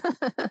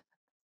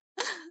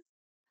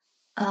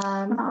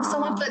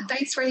 Someone put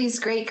thanks for these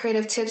great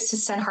creative tips to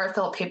send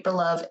heartfelt paper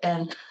love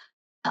and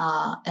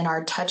in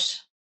our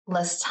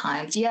touchless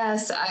times.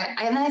 Yes,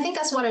 and I think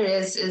that's what it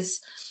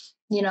is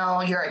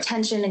your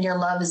attention and your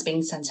love is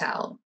being sent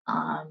out.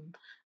 And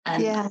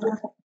Yeah.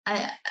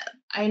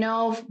 I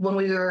know when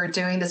we were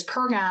doing this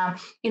program,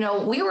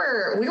 we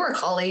were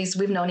colleagues,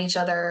 we've known each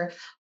other,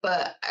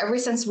 but ever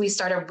since we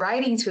started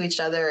writing to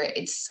each other,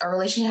 our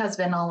relationship has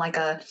been on like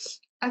I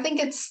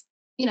think it's,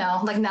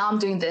 like now I'm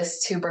doing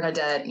this to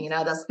Bernadette,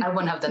 I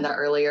wouldn't have done that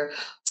earlier.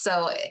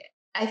 So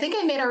I think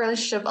it made our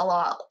relationship a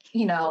lot,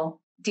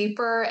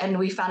 deeper, and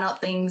we found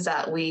out things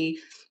that we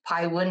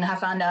probably wouldn't have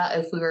found out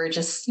if we were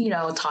just,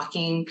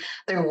 talking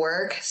their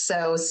work.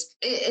 So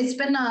it's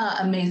been an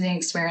amazing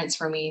experience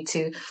for me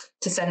to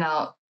send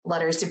out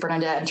letters to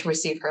Bernadette and to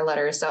receive her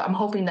letters. So I'm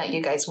hoping that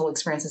you guys will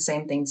experience the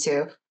same thing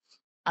too.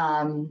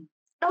 Oh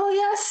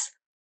yes.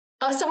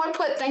 Oh, someone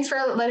put thanks for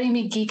letting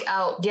me geek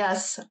out.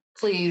 Yes,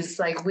 please.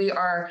 Like we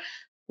are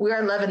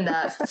loving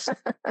that.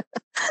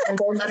 And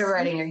go letter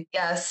writing.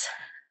 Yes.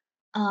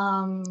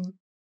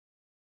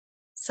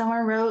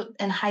 Someone wrote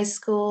in high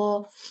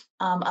school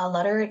a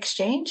letter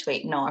exchange.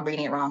 Wait, no, I'm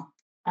reading it wrong.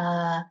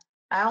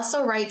 I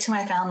also write to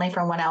my family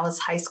from when I was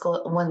a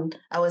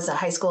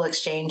high school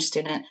exchange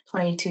student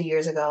 22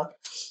 years ago.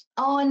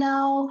 Oh, and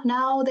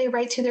now they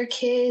write to their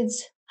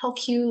kids. How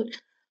cute.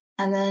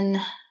 And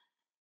then,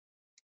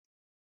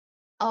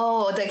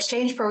 the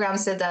exchange program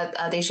said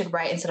that they should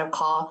write instead of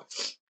call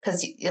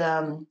because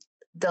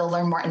they'll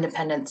learn more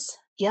independence.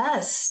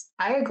 Yes,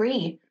 I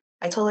agree.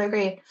 I totally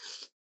agree.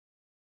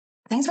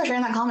 Thanks for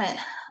sharing that comment.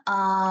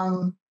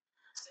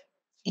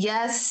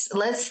 Yes,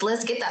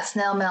 let's get that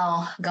snail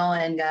mail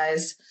going,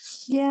 guys.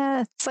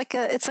 Yeah, it's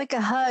like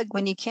a hug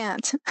when you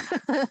can't.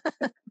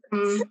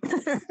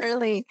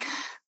 Really,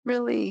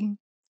 really.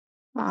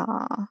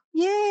 Aw.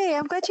 Yay,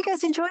 I'm glad you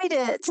guys enjoyed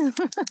it.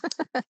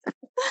 It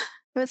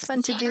was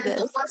fun to do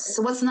this.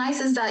 What's nice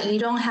is that you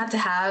don't have to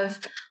have,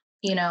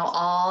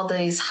 all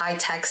these high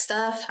tech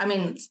stuff. I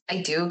mean,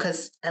 I do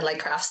because I like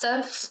craft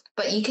stuff,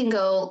 but you can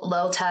go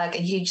low tech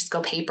and you just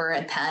go paper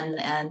and pen.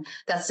 And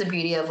that's the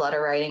beauty of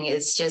letter writing.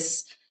 It's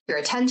just your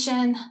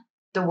attention,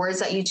 the words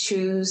that you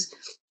choose,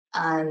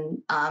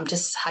 and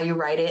just how you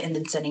write it and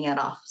then sending it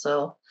off.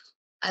 So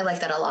I like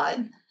that a lot.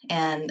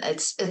 And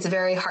it's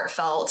very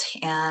heartfelt,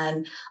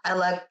 and I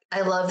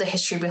love the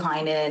history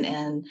behind it,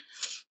 and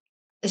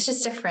it's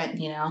just different,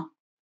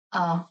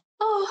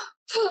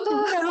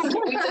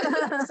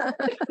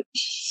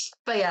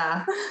 but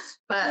yeah,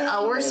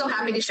 we're so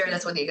happy to share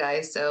this with you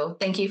guys. So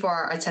thank you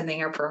for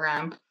attending our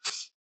program.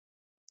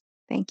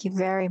 Thank you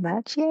very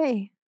much.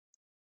 Yay.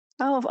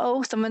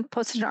 Oh, someone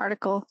posted an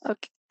article.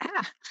 Okay.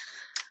 I'll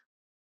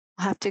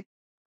have to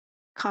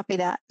copy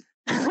that.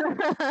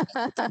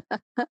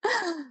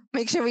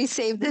 Make sure we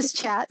save this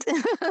chat.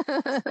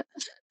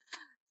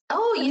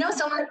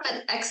 Someone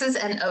put X's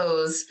and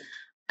O's.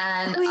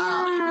 And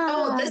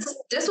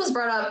this was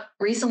brought up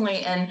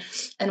recently in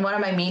one of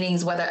my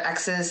meetings, whether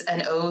X's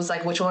and O's,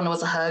 like which one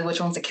was a hug,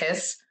 which one's a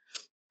kiss.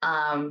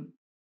 But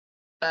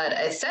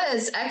it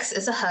says X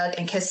is a hug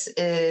and kiss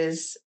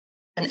is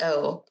an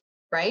O,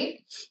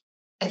 right?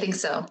 I think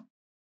so.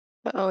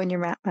 O in your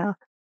mouth.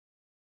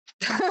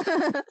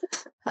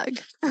 Hug.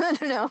 I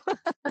don't know.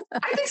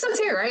 I think so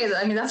too, right?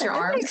 I mean, that's your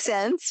arm. Makes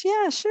sense.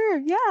 Yeah, sure.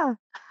 Yeah.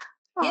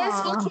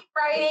 Yes, we'll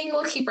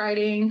keep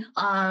writing.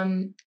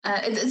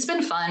 It's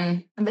been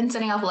fun. I've been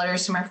sending off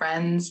letters to my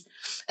friends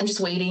and just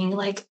waiting,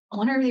 like, I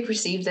wonder if they've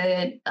received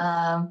it.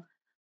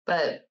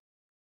 But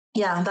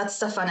yeah, that's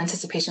the fun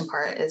anticipation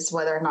part, is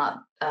whether or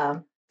not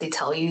they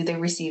tell you they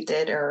received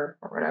it or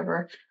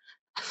whatever.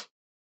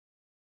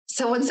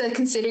 Someone said,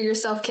 consider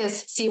yourself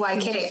kiss,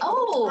 CYK.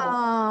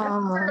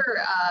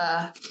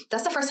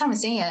 That's the first time I'm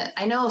seeing it.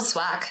 I know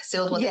SWAC,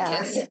 sealed with a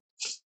kiss.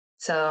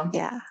 So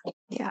yeah.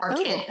 Or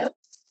kid.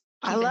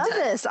 I love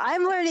this.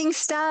 I'm learning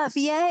stuff.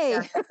 Yay.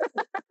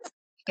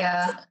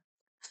 Yeah.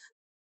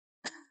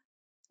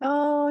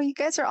 Oh, you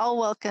guys are all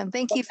welcome.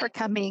 Thank you for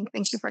coming.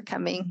 Thank you for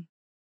coming.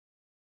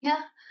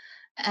 Yeah.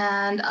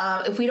 And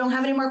if we don't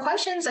have any more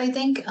questions, I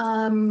think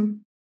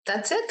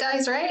that's it,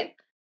 guys. Right?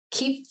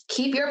 Keep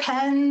your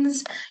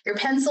pens, your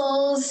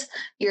pencils,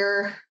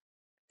 your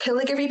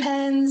calligraphy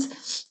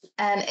pens,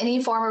 and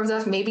any form of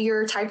stuff. Maybe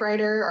your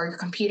typewriter or your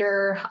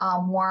computer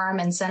warm,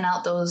 and send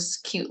out those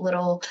cute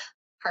little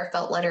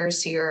heartfelt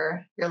letters to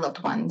your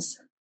loved ones.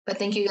 But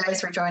thank you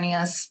guys for joining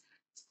us.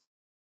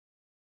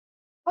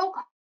 Oh,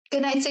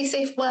 good night. Stay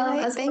safe. Well,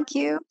 Right, thank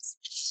you.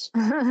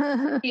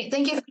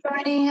 thank you for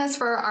joining us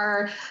for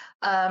our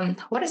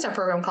what is our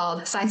program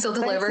called? Signed, Sealed,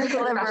 Delivered.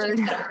 Delivered.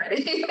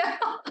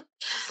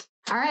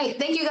 All right.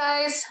 Thank you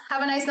guys.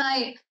 Have a nice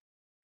night.